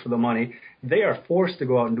conduit for the money, they are forced to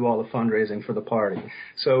go out and do all the fundraising for the party.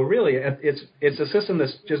 So really, it's a system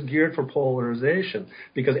that's just geared for polarization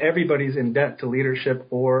because everybody's in debt to leadership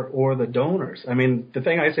or the donors. I mean, the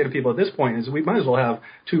thing I say to people at this point is we might as well have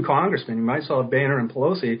two congressmen. You might as well have Boehner and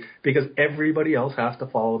Pelosi because everybody else has to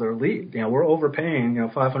follow their lead. We're overpaying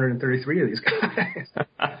 533 of these guys.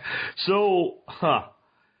 So,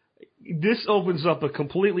 this opens up a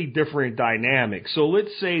completely different dynamic. So let's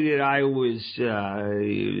say that I was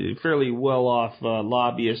fairly well-off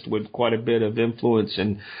lobbyist with quite a bit of influence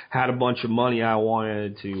and had a bunch of money I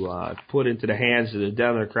wanted to put into the hands of the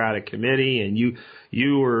Democratic committee, and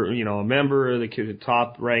you were a member of the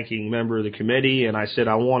top-ranking member of the committee, and I said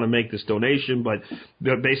I want to make this donation, but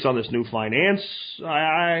based on this new finance,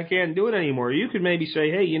 I can't do it anymore. You could maybe say,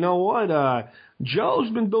 hey, you know what? Joe's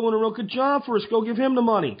been doing a real good job for us. Go give him the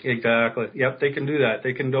money. Exactly. Yep, they can do that.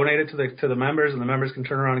 They can donate it to the members, and the members can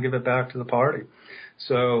turn around and give it back to the party.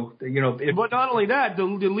 So, But not only that, the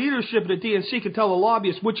leadership of the DNC can tell the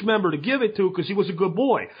lobbyists which member to give it to because he was a good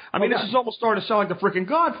boy. I mean, this is almost starting to sound like the freaking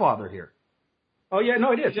Godfather here. Oh, yeah,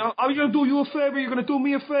 no, it is. I'm going to do you a favor, you're going to do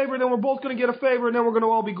me a favor, and then we're both going to get a favor, and then we're going to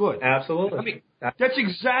all be good. Absolutely. I mean, that's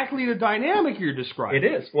exactly the dynamic you're describing. It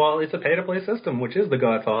is. Well, it's a pay-to-play system, which is the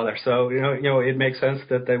Godfather. So, it makes sense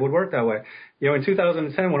that they would work that way. In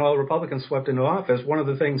 2010, when all the Republicans swept into office, one of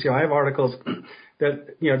the things, I have articles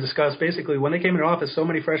that, discuss basically when they came into office, so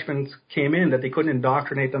many freshmen came in that they couldn't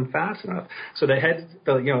indoctrinate them fast enough. So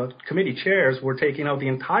the committee chairs were taking out the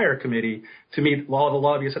entire committee to meet all the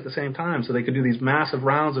lobbyists at the same time so they could do these massive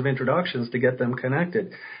rounds of introductions to get them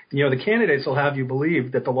connected. The candidates will have you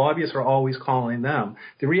believe that the lobbyists are always calling them.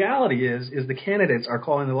 The reality is the candidates are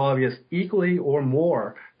calling the lobbyists equally or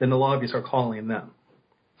more than the lobbyists are calling them.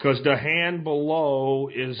 Because the hand below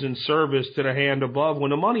is in service to the hand above when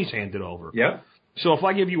the money's handed over. Yep. So if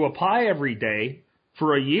I give you a pie every day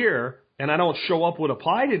for a year and I don't show up with a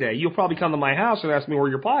pie today, you'll probably come to my house and ask me where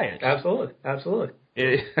your pie is. Absolutely.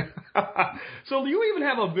 So do you even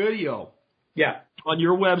have a video? Yeah. On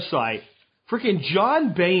your website, freaking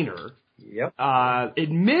John Boehner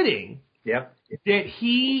admitting that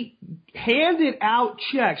he handed out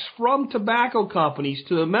checks from tobacco companies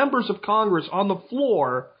to the members of Congress on the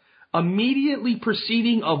floor immediately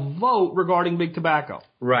preceding a vote regarding big tobacco.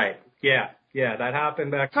 Right. Yeah. Yeah, that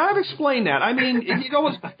happened back. Kind of explain that. I mean,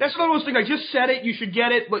 that's one of those things. I just said it. You should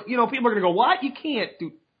get it. But, people are going to go, what? You can't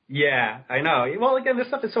do. Yeah, I know. Well, again, this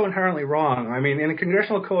stuff is so inherently wrong. I mean, in the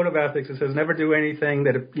Congressional Code of Ethics, it says never do anything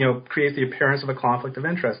that, creates the appearance of a conflict of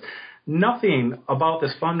interest. Nothing about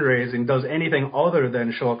this fundraising does anything other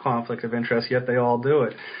than show a conflict of interest, yet they all do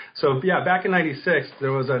it. So, yeah, back in 96,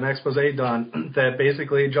 there was an expose done that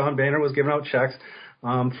basically John Boehner was giving out checks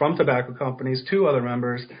from tobacco companies to other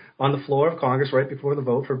members on the floor of Congress right before the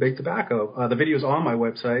vote for big tobacco. The video is on my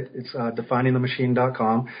website. It's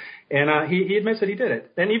definingthemachine.com. And he admits that he did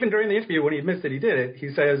it. And even during the interview, when he admits that he did it,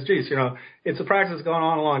 he says, geez, it's a practice that's gone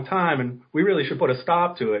on a long time, and we really should put a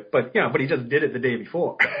stop to it. But he just did it the day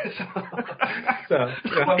before. so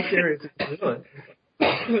how serious is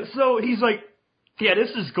it? So he's like, yeah,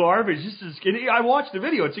 this is garbage. I watched the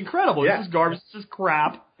video. It's incredible. Yeah. This is garbage. This is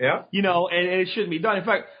crap. Yeah. And it shouldn't be done. In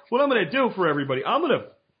fact, what I'm going to do for everybody, I'm going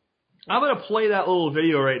to play that little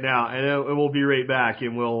video right now, and we'll be right back,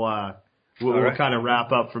 and we'll kind of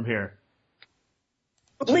wrap up from here.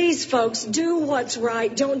 Please, folks, do what's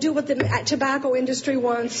right. Don't do what the tobacco industry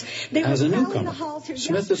wants. As a newcomer,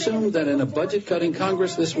 Smith assumed that in a budget-cutting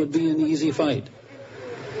Congress, this would be an easy fight.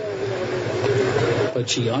 But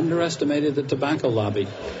she underestimated the tobacco lobby,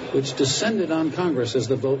 which descended on Congress as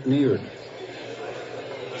the vote neared.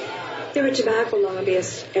 There are tobacco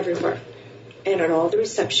lobbyists everywhere, and at all the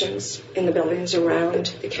receptions in the buildings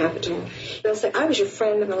around the Capitol. They'll say, I was your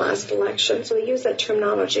friend in the last election, so they use that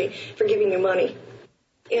terminology for giving you money.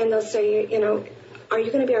 And they'll say, are you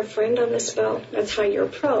going to be our friend on this bill? That's how you're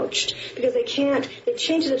approached. Because they change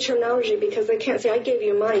the terminology because they can't say, I gave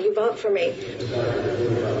you money, you vote for me.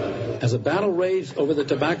 As a battle raged over the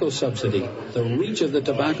tobacco subsidy, the reach of the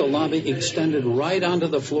tobacco lobby extended right onto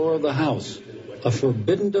the floor of the House, a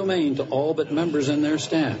forbidden domain to all but members and their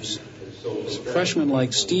staffs. Freshmen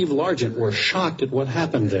like Steve Largent were shocked at what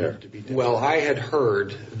happened there. Well, I had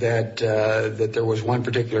heard that there was one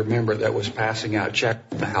particular member that was passing out checks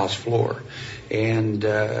on the House floor. And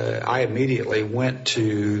I immediately went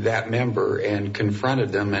to that member and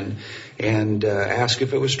confronted them and asked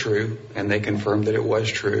if it was true. And they confirmed that it was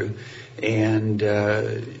true. And,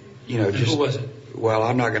 who was it? Well,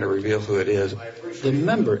 I'm not going to reveal who it is. The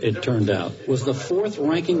member, it turned out, was the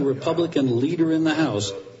fourth-ranking Republican leader in the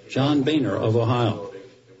House, John Boehner of Ohio.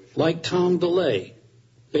 Like Tom DeLay,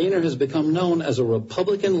 Boehner has become known as a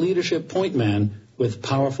Republican leadership point man with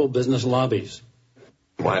powerful business lobbies.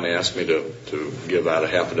 Klein asked me to give out a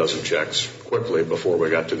half a dozen checks quickly before we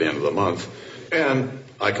got to the end of the month, and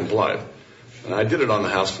I complied. And I did it on the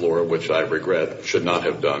House floor, which I regret, should not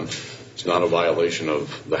have done. It's not a violation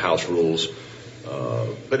of the House rules,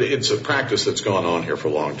 but it's a practice that's gone on here for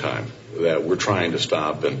a long time that we're trying to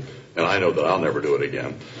stop, and I know that I'll never do it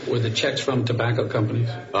again. Were the checks from tobacco companies?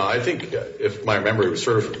 I think, if my memory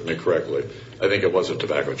serves me correctly, I think it was a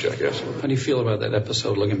tobacco check, yes. How do you feel about that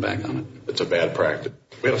episode, looking back on it? It's a bad practice.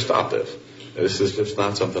 We got to stop this. This is just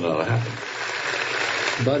not something that ought to happen.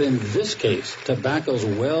 But in this case, tobacco's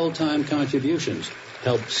well-timed contributions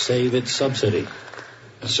helped save its subsidy.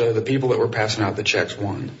 So the people that were passing out the checks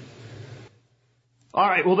won. All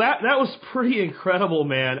right. Well, that was pretty incredible,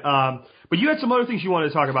 man. But you had some other things you wanted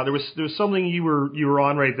to talk about. There was something you were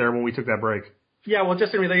on right there when we took that break. Yeah, well,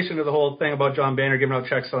 just in relation to the whole thing about John Boehner giving out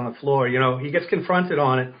checks on the floor, he gets confronted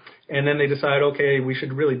on it, and then they decide, okay, we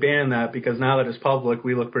should really ban that because now that it's public,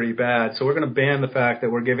 we look pretty bad. So we're going to ban the fact that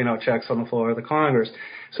we're giving out checks on the floor of the Congress.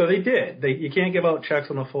 So they did. You can't give out checks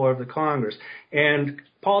on the floor of the Congress. And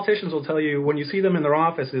politicians will tell you when you see them in their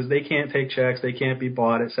offices, they can't take checks, they can't be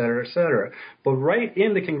bought, et cetera, et cetera. But right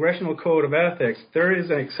in the Congressional Code of Ethics, there is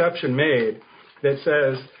an exception made that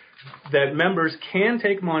says that members can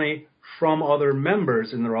take money from other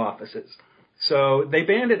members in their offices. So they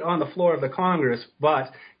banned it on the floor of the Congress,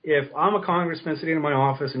 but if I'm a congressman sitting in my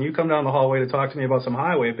office and you come down the hallway to talk to me about some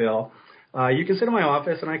highway bill, you can sit in my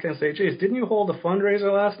office and I can say, geez, didn't you hold a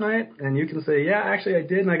fundraiser last night? And you can say, yeah, actually I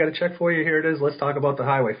did, and I got a check for you. Here it is. Let's talk about the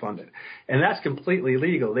highway funding. And that's completely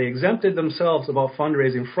legal. They exempted themselves about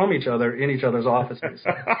fundraising from each other in each other's offices.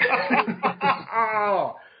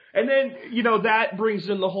 And then, that brings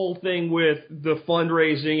in the whole thing with the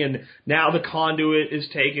fundraising, and now the conduit is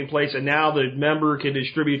taking place, and now the member can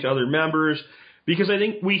distribute to other members. Because I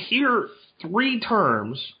think we hear three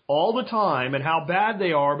terms all the time and how bad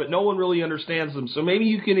they are, but no one really understands them. So maybe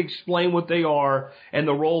you can explain what they are and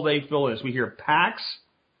the role they fill in. So we hear PACs,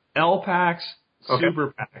 LPACs,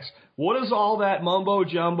 Super PACs. What is all that mumbo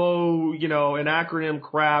jumbo, an acronym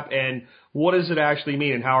crap, and what does it actually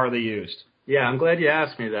mean, and how are they used? Yeah, I'm glad you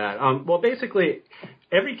asked me that. Well, basically,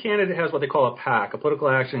 every candidate has what they call a PAC, a political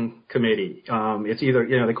action committee. It's either,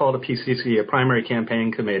 they call it a PCC, a primary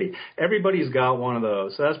campaign committee. Everybody's got one of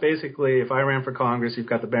those. So that's basically, if I ran for Congress, you've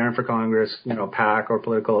got the Barron for Congress, PAC or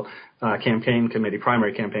political campaign committee,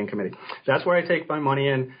 primary campaign committee. That's where I take my money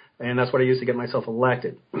in, and that's what I use to get myself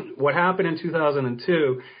elected. What happened in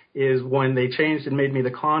 2002 is when they changed and made me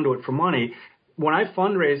the conduit for money, when I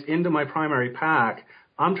fundraised into my primary PAC,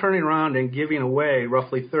 I'm turning around and giving away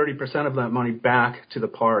roughly 30% of that money back to the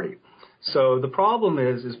party. So the problem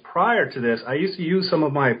is prior to this, I used to use some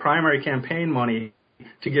of my primary campaign money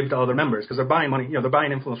to give to other members because they're buying money, they're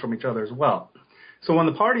buying influence from each other as well. So when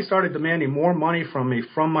the party started demanding more money from me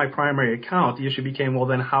from my primary account, the issue became, well,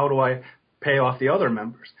 then how do I pay off the other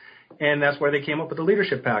members? And that's where they came up with the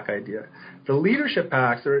leadership PAC idea. The leadership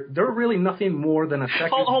PACs, they're really nothing more than a second.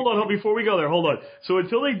 Hold on, before we go there, hold on. So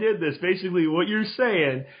until they did this, basically what you're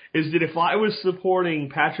saying is that if I was supporting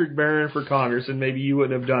Patrick Barron for Congress, and maybe you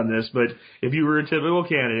wouldn't have done this, but if you were a typical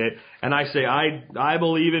candidate, and I say, I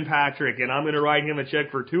believe in Patrick, and I'm going to write him a check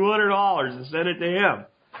for $200 and send it to him,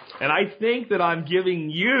 and I think that I'm giving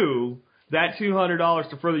you that $200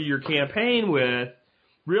 to further your campaign with,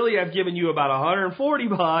 really I've given you about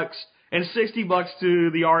 $140 and $60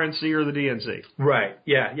 to the RNC or the DNC. Right.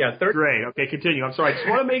 Yeah. Great. Okay, continue. I'm sorry. I just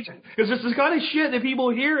want to make, because this is kind of shit that people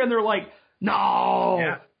hear and they're like, no.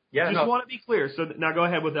 Yeah. Just want to be clear. So now go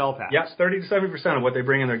ahead with the LPAC. Yes, 30 to 70% of what they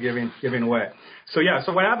bring in, they're giving away. So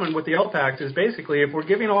what happened with the LPAC is basically if we're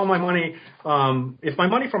giving all my money, if my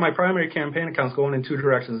money from my primary campaign account is going in two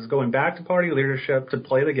directions, it's going back to party leadership to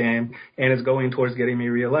play the game, and it's going towards getting me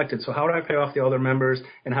reelected. So how do I pay off the other members,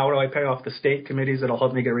 and how do I pay off the state committees that'll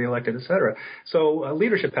help me get reelected, et cetera? So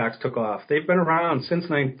leadership PACs took off. They've been around since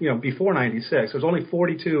before 96. There's only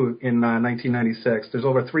 42 in 1996. There's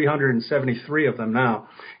over 373 of them now.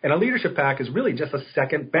 And a leadership PAC is really just a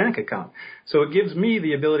second bank account. So it gives me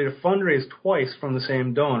the ability to fundraise twice from the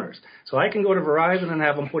same donors. So I can go to Verizon and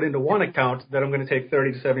have them put into one account that I'm going to take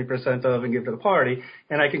 30 to 70% of and give to the party,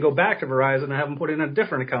 and I can go back to Verizon and have them put in a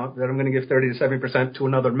different account that I'm going to give 30 to 70% to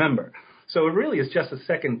another member. So it really is just a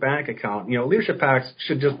second bank account. Leadership PACs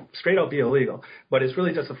should just straight out be illegal, but it's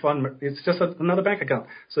really just another bank account.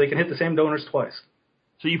 So they can hit the same donors twice.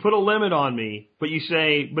 So you put a limit on me, but you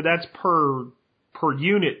say, but that's per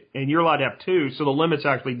unit, and you're allowed to have two, so the limit's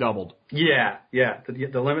actually doubled. Yeah,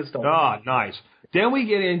 the limit's doubled. Ah, nice. Then we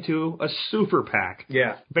get into a super PAC.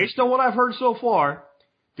 Yeah. Based on what I've heard so far,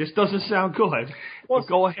 this doesn't sound good. Well,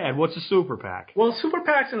 go ahead. What's a super PAC? Well, super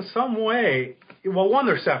PACs in some way, one,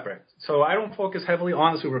 they're separate. So I don't focus heavily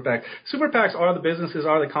on the super PAC. Super PACs are the businesses,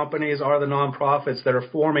 are the companies, are the nonprofits that are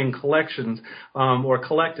forming collections or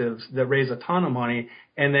collectives that raise a ton of money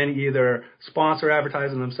and then either sponsor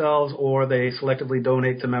advertising themselves or they selectively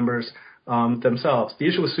donate to members themselves. The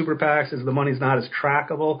issue with super PACs is the money's not as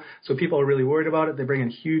trackable, so people are really worried about it. They bring in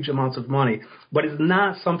huge amounts of money, but it's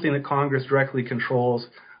not something that Congress directly controls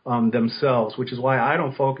themselves, which is why I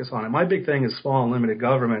don't focus on it. My big thing is small and limited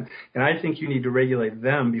government, and I think you need to regulate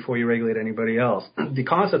them before you regulate anybody else. The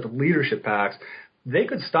concept of leadership PACs, they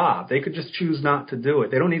could stop. They could just choose not to do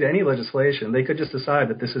it. They don't need any legislation. They could just decide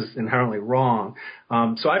that this is inherently wrong.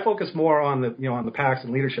 So I focus more on the PACs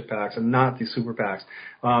and leadership PACs and not the super PACs.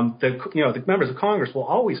 The members of Congress will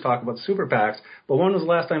always talk about the super PACs, but when was the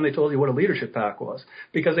last time they told you what a leadership PAC was?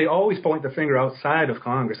 Because they always point the finger outside of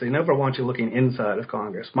Congress. They never want you looking inside of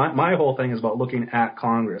Congress. My whole thing is about looking at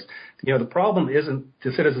Congress. The problem isn't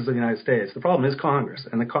the citizens of the United States. The problem is Congress,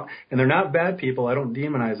 and they're not bad people. I don't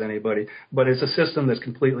demonize anybody, but it's a system that's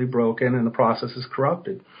completely broken and the process is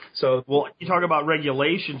corrupted. So, well, you talk about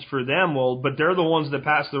regulations for them, but they're the ones that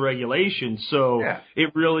pass the regulations, so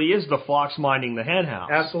It really is the fox minding the hen house.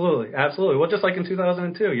 Absolutely. Well, just like in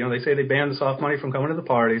 2002, they say they banned the soft money from coming to the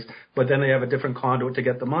parties, but then they have a different conduit to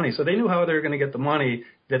get the money. So they knew how they were going to get the money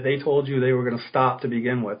that they told you they were going to stop to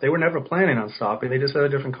begin with. They were never planning on stopping. They just had a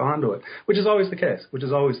different conduit, which is always the case.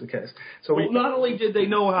 So not only did they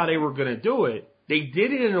know how they were going to do it, they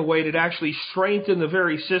did it in a way that actually strengthened the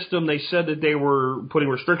very system they said that they were putting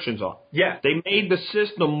restrictions on. Yeah. They made the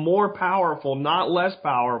system more powerful, not less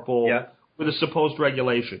powerful, with a supposed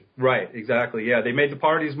regulation. Right, exactly. Yeah, they made the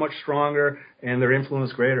parties much stronger and their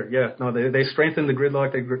influence greater. Yeah, no, they strengthened the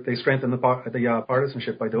gridlock. They strengthened the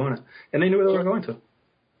partisanship by doing it, and they knew they were going to.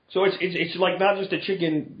 So it's like not just a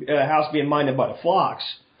chicken house being minded by the fox,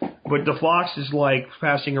 but the fox is like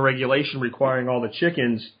passing a regulation requiring all the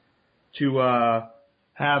chickens to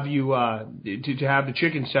have you to have the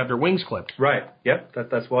chickens have their wings clipped. Right. Yep.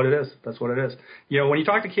 That's what it is. That's what it is. When you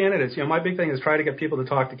talk to candidates, my big thing is try to get people to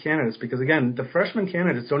talk to candidates because, again, the freshman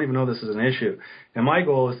candidates don't even know this is an issue. And my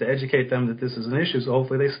goal is to educate them that this is an issue, so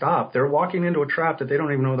hopefully they stop. They're walking into a trap that they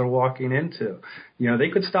don't even know they're walking into. They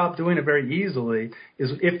could stop doing it very easily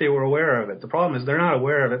if they were aware of it. The problem is they're not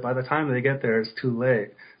aware of it. By the time they get there, it's too late.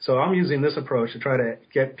 So I'm using this approach to try to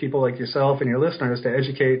get people like yourself and your listeners to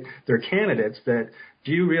educate their candidates that,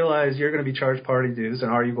 do you realize you're going to be charged party dues, and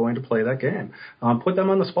are you going to play that game? Put them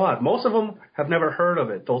on the spot. Most of them have never heard of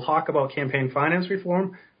it. They'll talk about campaign finance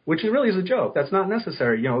reform, which really is a joke. That's not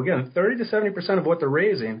necessary. Again, 30 to 70% of what they're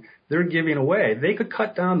raising, they're giving away. They could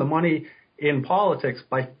cut down the money in politics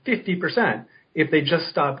by 50% if they just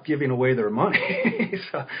stopped giving away their money.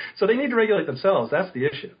 So they need to regulate themselves. That's the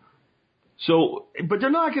issue. So, but they're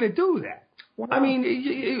not going to do that. Wow. I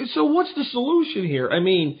mean, so what's the solution here? I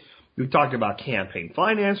mean, we've talked about campaign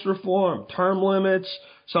finance reform, term limits.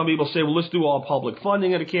 Some people say, well, let's do all public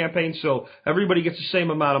funding of the campaign so everybody gets the same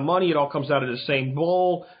amount of money. It all comes out of the same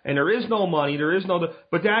bowl. And there is no money.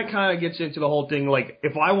 But that kind of gets into the whole thing, like,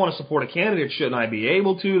 if I want to support a candidate, shouldn't I be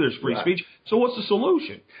able to? There's free speech. So what's the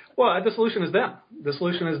solution? Well, the solution is them. The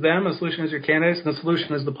solution is them. The solution is your candidates. And the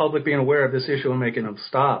solution is the public being aware of this issue and making them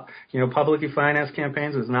stop. Publicly financed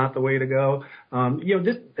campaigns is not the way to go.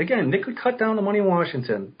 They could cut down the money in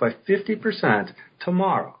Washington by 50%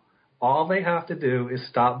 tomorrow. All they have to do is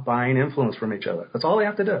stop buying influence from each other. That's all they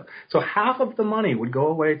have to do. So half of the money would go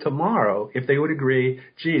away tomorrow if they would agree,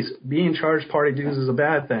 geez, being charged party dues is a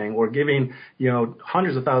bad thing, or giving,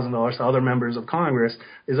 hundreds of thousands of dollars to other members of Congress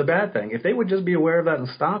is a bad thing. If they would just be aware of that and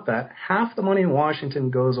stop that, half the money in Washington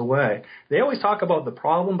goes away. They always talk about the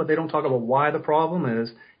problem, but they don't talk about why the problem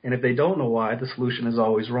is. And if they don't know why, the solution is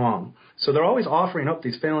always wrong. So they're always offering up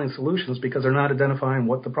these failing solutions because they're not identifying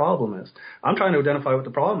what the problem is. I'm trying to identify what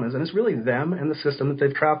the problem is, and it's really them and the system that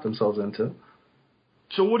they've trapped themselves into.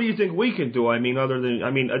 So what do you think we can do? To me,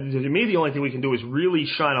 the only thing we can do is really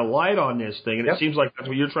shine a light on this thing, and It seems like that's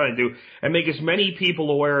what you're trying to do, and make as many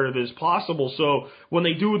people aware of it as possible. So when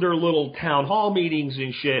they do their little town hall meetings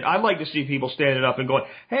and shit, I'd like to see people standing up and going,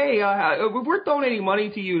 hey, we're donating money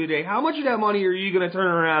to you today. How much of that money are you going to turn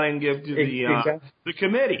around and give to the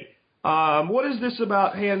committee? What is this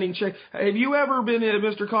about handing checks? Have you ever been,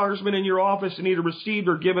 Mr. Congressman, in your office and either received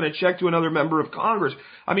or given a check to another member of Congress?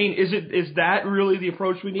 I mean, is that really the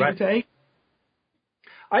approach we need to take?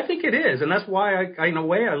 I think it is, and that's why in a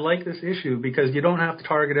way I like this issue, because you don't have to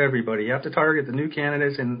target everybody. You have to target the new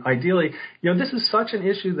candidates, and ideally, this is such an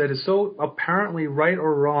issue that is so apparently right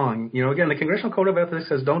or wrong. Again, the Congressional Code of Ethics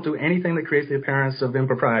says don't do anything that creates the appearance of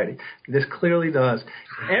impropriety. This clearly does.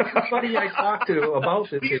 Everybody I talk to about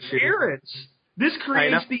this issue. This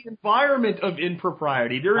creates the environment of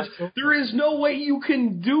impropriety. There is no way you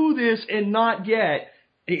can do this and not get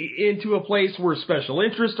into a place where special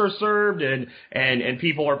interests are served and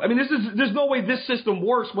people are. I mean, there's no way this system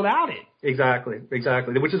works without it. Exactly.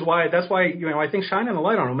 That's why I think shining a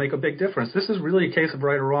light on it will make a big difference. This is really a case of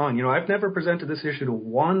right or wrong. I've never presented this issue to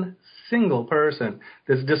one single person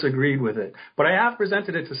that's disagreed with it, but I have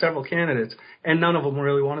presented it to several candidates, and none of them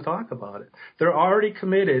really want to talk about it. They're already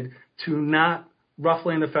committed to not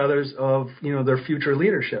ruffling the feathers of, their future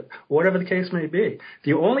leadership, whatever the case may be.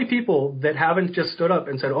 The only people that haven't just stood up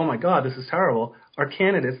and said, oh my God, this is terrible, are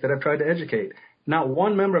candidates that I've tried to educate. Not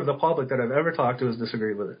one member of the public that I've ever talked to has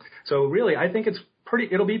disagreed with it. So really, I think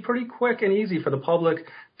it'll be pretty quick and easy for the public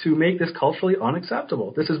to make this culturally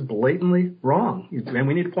unacceptable. This is blatantly wrong, and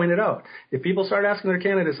we need to point it out. If people start asking their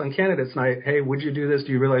candidates on candidates night, hey, would you do this?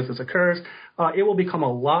 Do you realize this occurs? It will become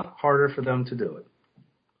a lot harder for them to do it.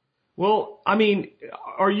 Well, I mean,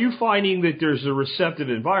 are you finding that there's a receptive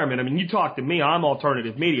environment? I mean, you talk to me, I'm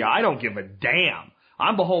alternative media. I don't give a damn.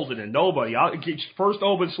 I'm beholden to nobody. First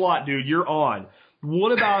open slot, dude, you're on.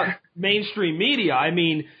 What about mainstream media? I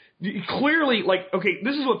mean, clearly,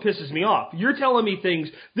 this is what pisses me off. You're telling me things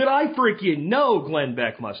that I freaking know Glenn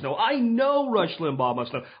Beck must know. I know Rush Limbaugh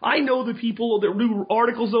must know. I know the people that do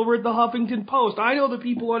articles over at the Huffington Post. I know the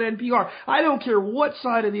people on NPR. I don't care what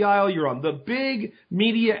side of the aisle you're on. The big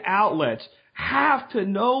media outlets have to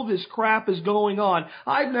know this crap is going on.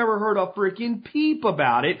 I've never heard a freaking peep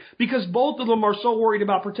about it because both of them are so worried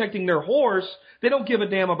about protecting their horse, they don't give a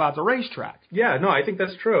damn about the racetrack. Yeah, no, I think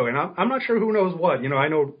that's true. And I'm not sure who knows what. I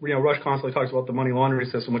know Rush constantly talks about the money laundering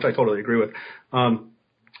system, which I totally agree with.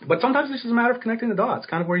 But sometimes it's just a matter of connecting the dots,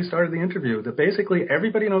 kind of where you started the interview, that basically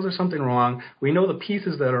everybody knows there's something wrong. We know the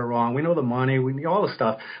pieces that are wrong. We know the money. We know all the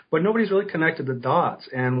stuff. But nobody's really connected the dots.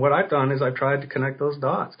 And what I've done is I've tried to connect those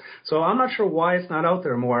dots. So I'm not sure why it's not out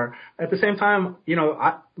there more. At the same time,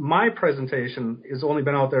 my presentation has only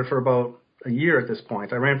been out there for about a year at this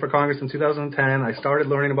point. I ran for Congress in 2010. I started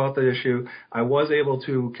learning about the issue. I was able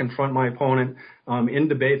to confront my opponent in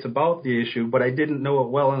debates about the issue, but I didn't know it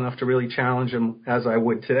well enough to really challenge him as I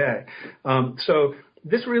would today. So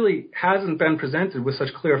this really hasn't been presented with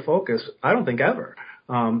such clear focus, I don't think, ever.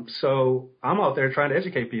 So I'm out there trying to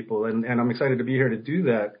educate people, and I'm excited to be here to do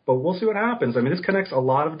that. But we'll see what happens. I mean, this connects a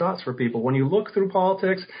lot of dots for people. When you look through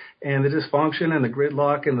politics and the dysfunction and the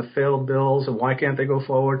gridlock and the failed bills and why can't they go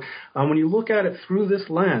forward, when you look at it through this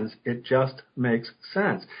lens, it just makes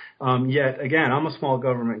sense. Yet, again, I'm a small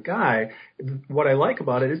government guy. What I like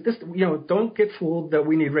about it is this, don't get fooled that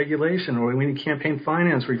we need regulation or we need campaign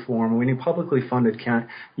finance reform or we need publicly funded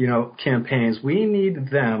campaigns. We need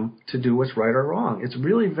them to do what's right or wrong. It's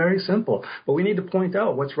really very simple, but we need to point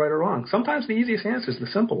out what's right or wrong. Sometimes the easiest answer is the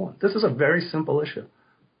simple one. This is a very simple issue.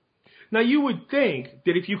 Now, you would think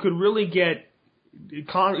that if you could really get,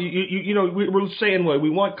 we're saying we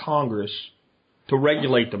want Congress to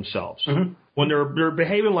regulate themselves when they're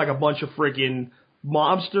behaving like a bunch of freaking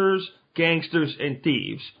mobsters, gangsters, and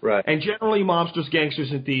thieves. Right. And generally, mobsters,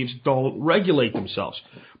 gangsters, and thieves don't regulate themselves.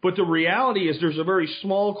 But the reality is there's a very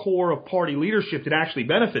small core of party leadership that actually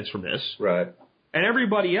benefits from this. Right. And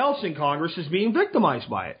everybody else in Congress is being victimized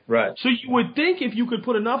by it. Right. So you would think if you could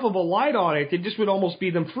put enough of a light on it, it just would almost be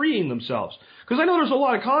them freeing themselves. Because I know there's a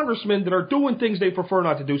lot of congressmen that are doing things they prefer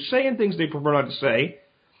not to do, saying things they prefer not to say.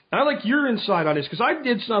 And I like your insight on this, because I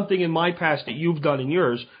did something in my past that you've done in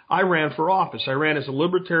yours. I ran for office. I ran as a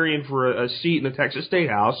libertarian for a seat in the Texas State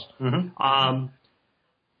House. The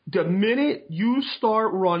minute you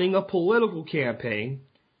start running a political campaign,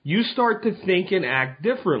 you start to think and act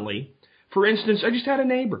differently. For instance, I just had a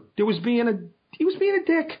neighbor that was being a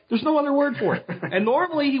dick. There's no other word for it. And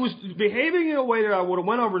normally he was behaving in a way that I would have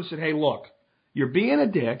went over and said, hey, look, you're being a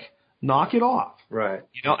dick. Knock it off. Right.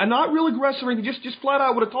 And not real aggressive or anything. Just flat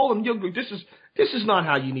out would have told him, this is not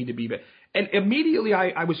how you need to be. And immediately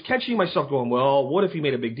I was catching myself going, well, what if he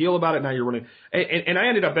made a big deal about it? Now you're running. And I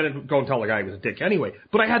ended up going to tell the guy he was a dick anyway.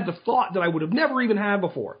 But I had the thought that I would have never even had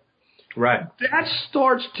before. Right. That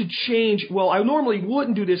starts to change. Well, I normally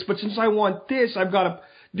wouldn't do this, but since I want this, I've got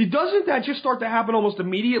to. Doesn't that just start to happen almost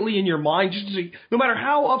immediately in your mind? No matter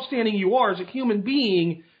how upstanding you are as a human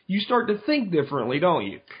being, you start to think differently, don't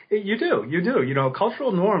you? You do.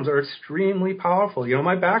 Cultural norms are extremely powerful.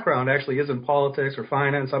 My background actually isn't politics or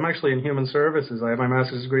finance. I'm actually in human services. I have my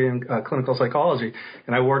master's degree in clinical psychology,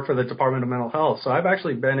 and I work for the Department of Mental Health. So I've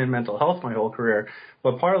actually been in mental health my whole career.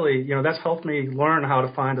 But partly, that's helped me learn how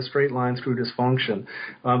to find a straight line through dysfunction.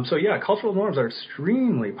 Cultural norms are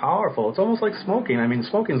extremely powerful. It's almost like smoking. I mean,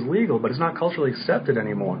 smoking's legal, but it's not culturally accepted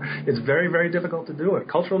anymore. It's very, very difficult to do it.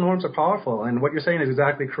 Cultural norms are powerful, and what you're saying is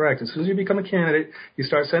exactly correct. As soon as you become a candidate, you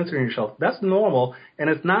start censoring yourself. That's normal, and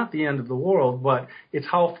it's not the end of the world, but it's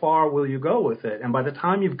how far will you go with it. And by the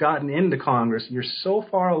time you've gotten into Congress, you're so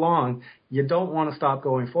far along, you don't want to stop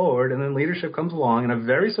going forward, and then leadership comes along in a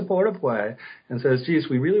very supportive way and says, geez,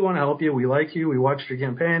 we really want to help you, we like you, we watched your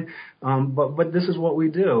campaign, but this is what we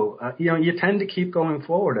do. You tend to keep going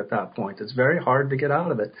forward at that point. It's very hard to get out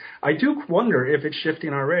of it. I do wonder if it's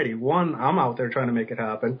shifting already. One, I'm out there trying to make it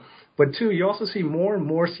happen, but two, you also see more and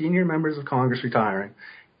more senior members of Congress retiring.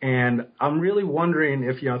 And I'm really wondering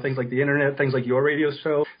if, things like the internet, things like your radio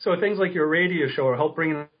show, are help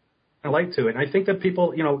bring a light to it. And I think that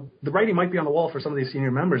people, the writing might be on the wall for some of these senior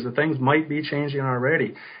members, that things might be changing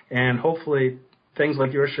already. And hopefully things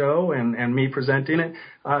like your show and me presenting it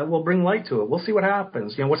will bring light to it. We'll see what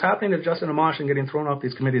happens. What's happening to Justin Amash and getting thrown off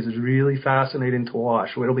these committees is really fascinating to watch.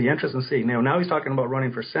 It'll be interesting to see. Now he's talking about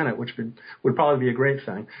running for Senate, which would probably be a great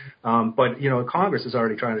thing. But Congress is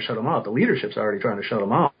already trying to shut him out. The leadership's already trying to shut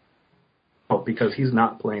him out because he's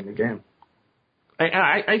not playing the game.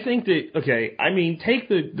 I think that, take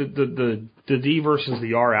the D versus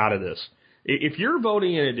the R out of this. If you're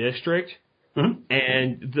voting in a district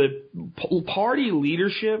and the party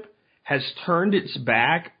leadership has turned its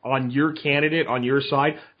back on your candidate on your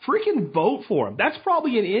side, freaking vote for him. That's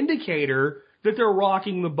probably an indicator that they're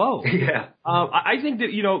rocking the boat. Yeah. I think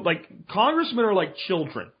that, congressmen are like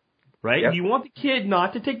children, right? Yep. You want the kid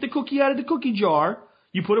not to take the cookie out of the cookie jar.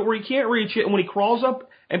 You put it where he can't reach it, and when he crawls up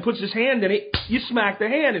and puts his hand in it, you smack the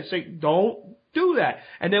hand and say, don't do that.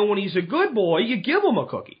 And then when he's a good boy, you give him a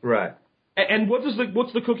cookie. Right. And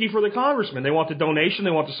what's the cookie for the congressman? They want the donation,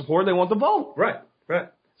 they want the support, they want the vote. Right.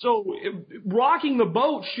 So rocking the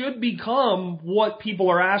boat should become what people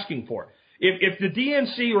are asking for. If the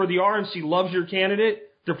DNC or the RNC loves your candidate,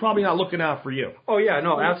 they're probably not looking out for you. Oh, yeah,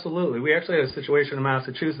 no, absolutely. We actually had a situation in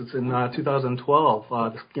Massachusetts in 2012.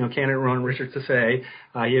 Candidate run Richard Tassay.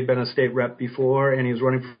 He had been a state rep before, and he was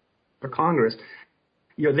running for Congress.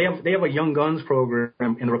 They have a Young Guns program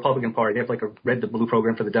in the Republican Party. They have like a red to blue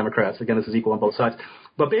program for the Democrats. Again, this is equal on both sides.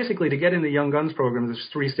 But basically, to get in the Young Guns program, there's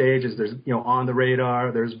 3 stages. There's, on the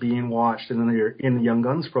radar, there's being watched, and then you're in the Young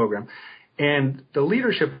Guns program. And the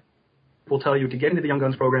leadership will tell you to get into the Young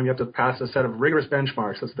Guns program, you have to pass a set of rigorous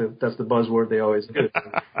benchmarks. That's the buzzword they always do.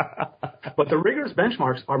 But the rigorous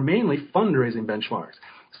benchmarks are mainly fundraising benchmarks.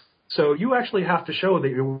 So you actually have to show that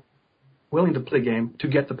you're willing to play the game to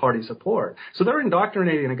get the party support. So they're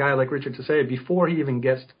indoctrinating a guy like Richard Tassay before he even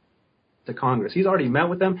gets to Congress. He's already met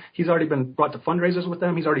with them. He's already been brought to fundraisers with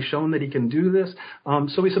them. He's already shown that he can do this.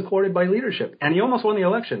 So he's supported by leadership. And he almost won the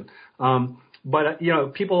election.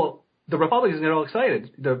 The Republicans get all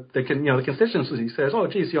excited. The constituency says, "Oh,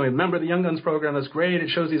 geez, member of the Young Guns program. That's great. It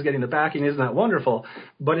shows he's getting the backing. Isn't that wonderful?"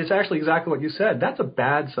 But it's actually exactly what you said. That's a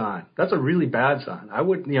bad sign. That's a really bad sign. I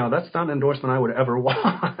would, that's not an endorsement I would ever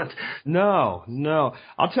want. No.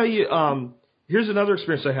 I'll tell you. Here's another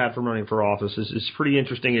experience I had from running for office. It's pretty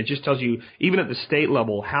interesting. It just tells you, even at the state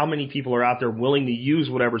level, how many people are out there willing to use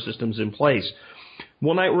whatever system's in place.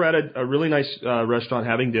 One night we're at a really nice restaurant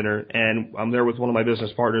having dinner, and I'm there with one of my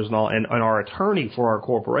business partners and all, and our attorney for our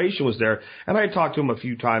corporation was there. And I had talked to him a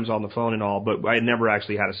few times on the phone and all, but I had never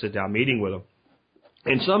actually had a sit-down meeting with him.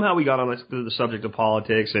 And somehow we got on the subject of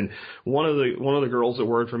politics, and one of the girls that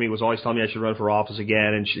worked for me was always telling me I should run for office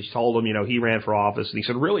again, and she told him, he ran for office, and he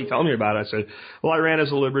said, "Really? Tell me about it." I said, "Well, I ran as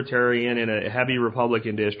a Libertarian in a heavy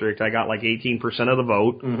Republican district. I got like 18% of the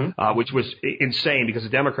vote, which was insane because a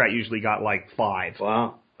Democrat usually got like 5.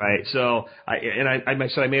 Wow. Right. So I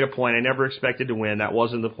said I made a point. I never expected to win. That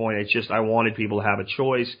wasn't the point. It's just I wanted people to have a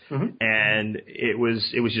choice, and it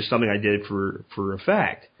was just something I did for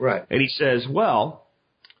effect." Right. And he says, "Well,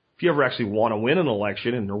 if you ever actually want to win an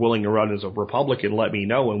election and are willing to run as a Republican, let me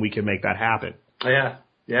know and we can make that happen."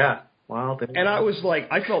 Yeah. Wow. And I was like,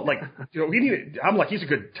 I felt like, I'm like, he's a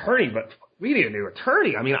good attorney, but we need a new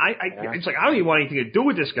attorney. I mean, it's like, I don't even want anything to do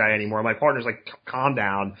with this guy anymore. My partner's like, "Calm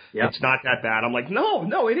down. Yep. It's not that bad." I'm like,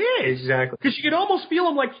 no, it is. Exactly. Because you can almost feel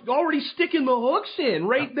him like already sticking the hooks in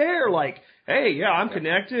right there. Like, hey, yeah, I'm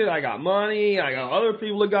connected. I got money. I got other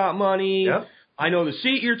people that got money. Yep. I know the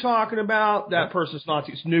seat you're talking about. That person's not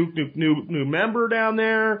this new member down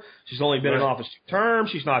there. She's only been in office 2 terms.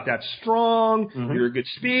 She's not that strong. You're a good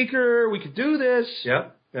speaker. We could do this.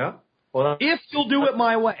 Yeah. Well, if you'll do it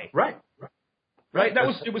my way. Right.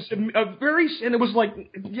 It was a very, and it was like,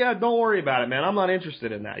 yeah, don't worry about it, man. I'm not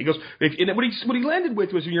interested in that. He goes, what he landed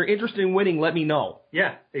with was, when you're interested in winning, let me know.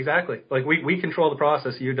 Yeah, exactly. Like we control the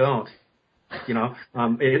process. You don't.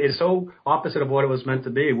 It's so opposite of what it was meant to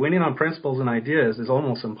be. Winning on principles and ideas is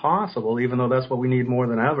almost impossible, even though that's what we need more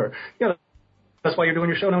than ever. That's why you're doing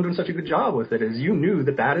your show now and doing such a good job with it, is you knew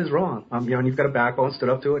that is wrong. And you've got a backbone, stood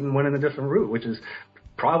up to it, and went in a different route, which is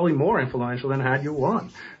probably more influential than had you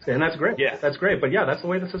won. And that's great. Yeah. That's great. But yeah, that's the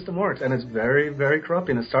way the system works. And it's very, very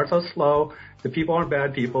corrupting. It starts out slow. The people aren't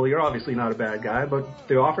bad people. You're obviously not a bad guy, but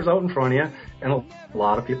the offer's out in front of you, and a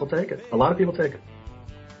lot of people take it.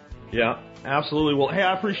 Yeah, absolutely. Well, hey,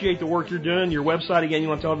 I appreciate the work you're doing. Your website, again, you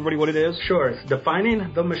want to tell everybody what it is? Sure. It's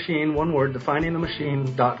Defining the Machine, one word,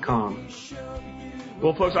 definingthemachine.com.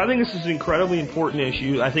 Well, folks, I think this is an incredibly important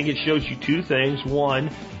issue. I think it shows you 2 things. One,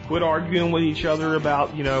 quit arguing with each other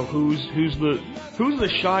about, who's the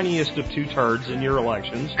shiniest of 2 turds in your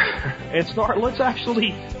elections, and let's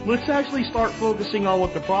actually start focusing on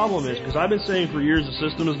what the problem is. Because I've been saying for years the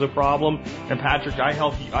system is the problem, and Patrick,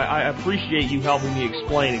 I appreciate you helping me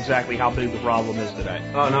explain exactly how big the problem is today.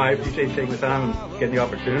 Oh no, I appreciate you taking the time and getting the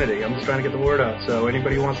opportunity. I'm just trying to get the word out. So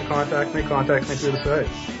anybody who wants to contact me through the site.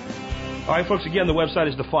 All right, folks, again, the website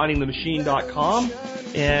is definingthemachine.com.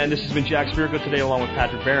 And this has been Jack Spirko today, along with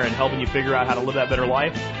Patrick Barron, helping you figure out how to live that better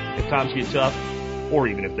life if times get tough, or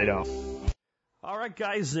even if they don't. All right,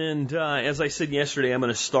 guys, and as I said yesterday, I'm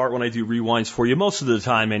going to start when I do rewinds for you, most of the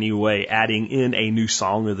time anyway, adding in a new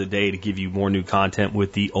song of the day to give you more new content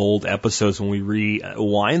with the old episodes when we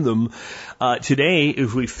rewind them. Today,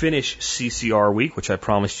 if we finish CCR week, which I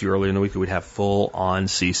promised you earlier in the week that we'd have full-on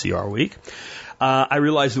CCR week, I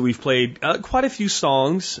realized that we've played quite a few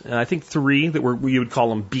songs, I think 3 that we would call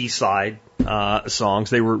them B-side songs.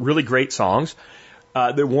 They were really great songs.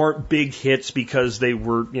 They weren't big hits because they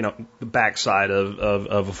were, the backside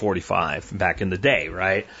of a 45 back in the day,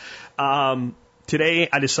 right? Today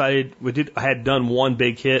I decided I had done one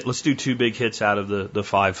big hit. Let's do two big hits out of the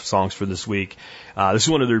 5 songs for this week. This is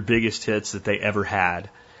one of their biggest hits that they ever had.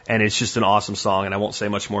 And it's just an awesome song, and I won't say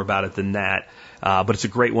much more about it than that. But it's a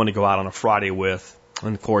great one to go out on a Friday with.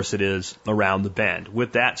 And of course it is Around the Bend.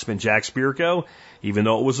 With that, it's been Jack Spirko, even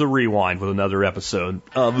though it was a rewind with another episode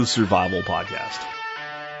of the Survival Podcast.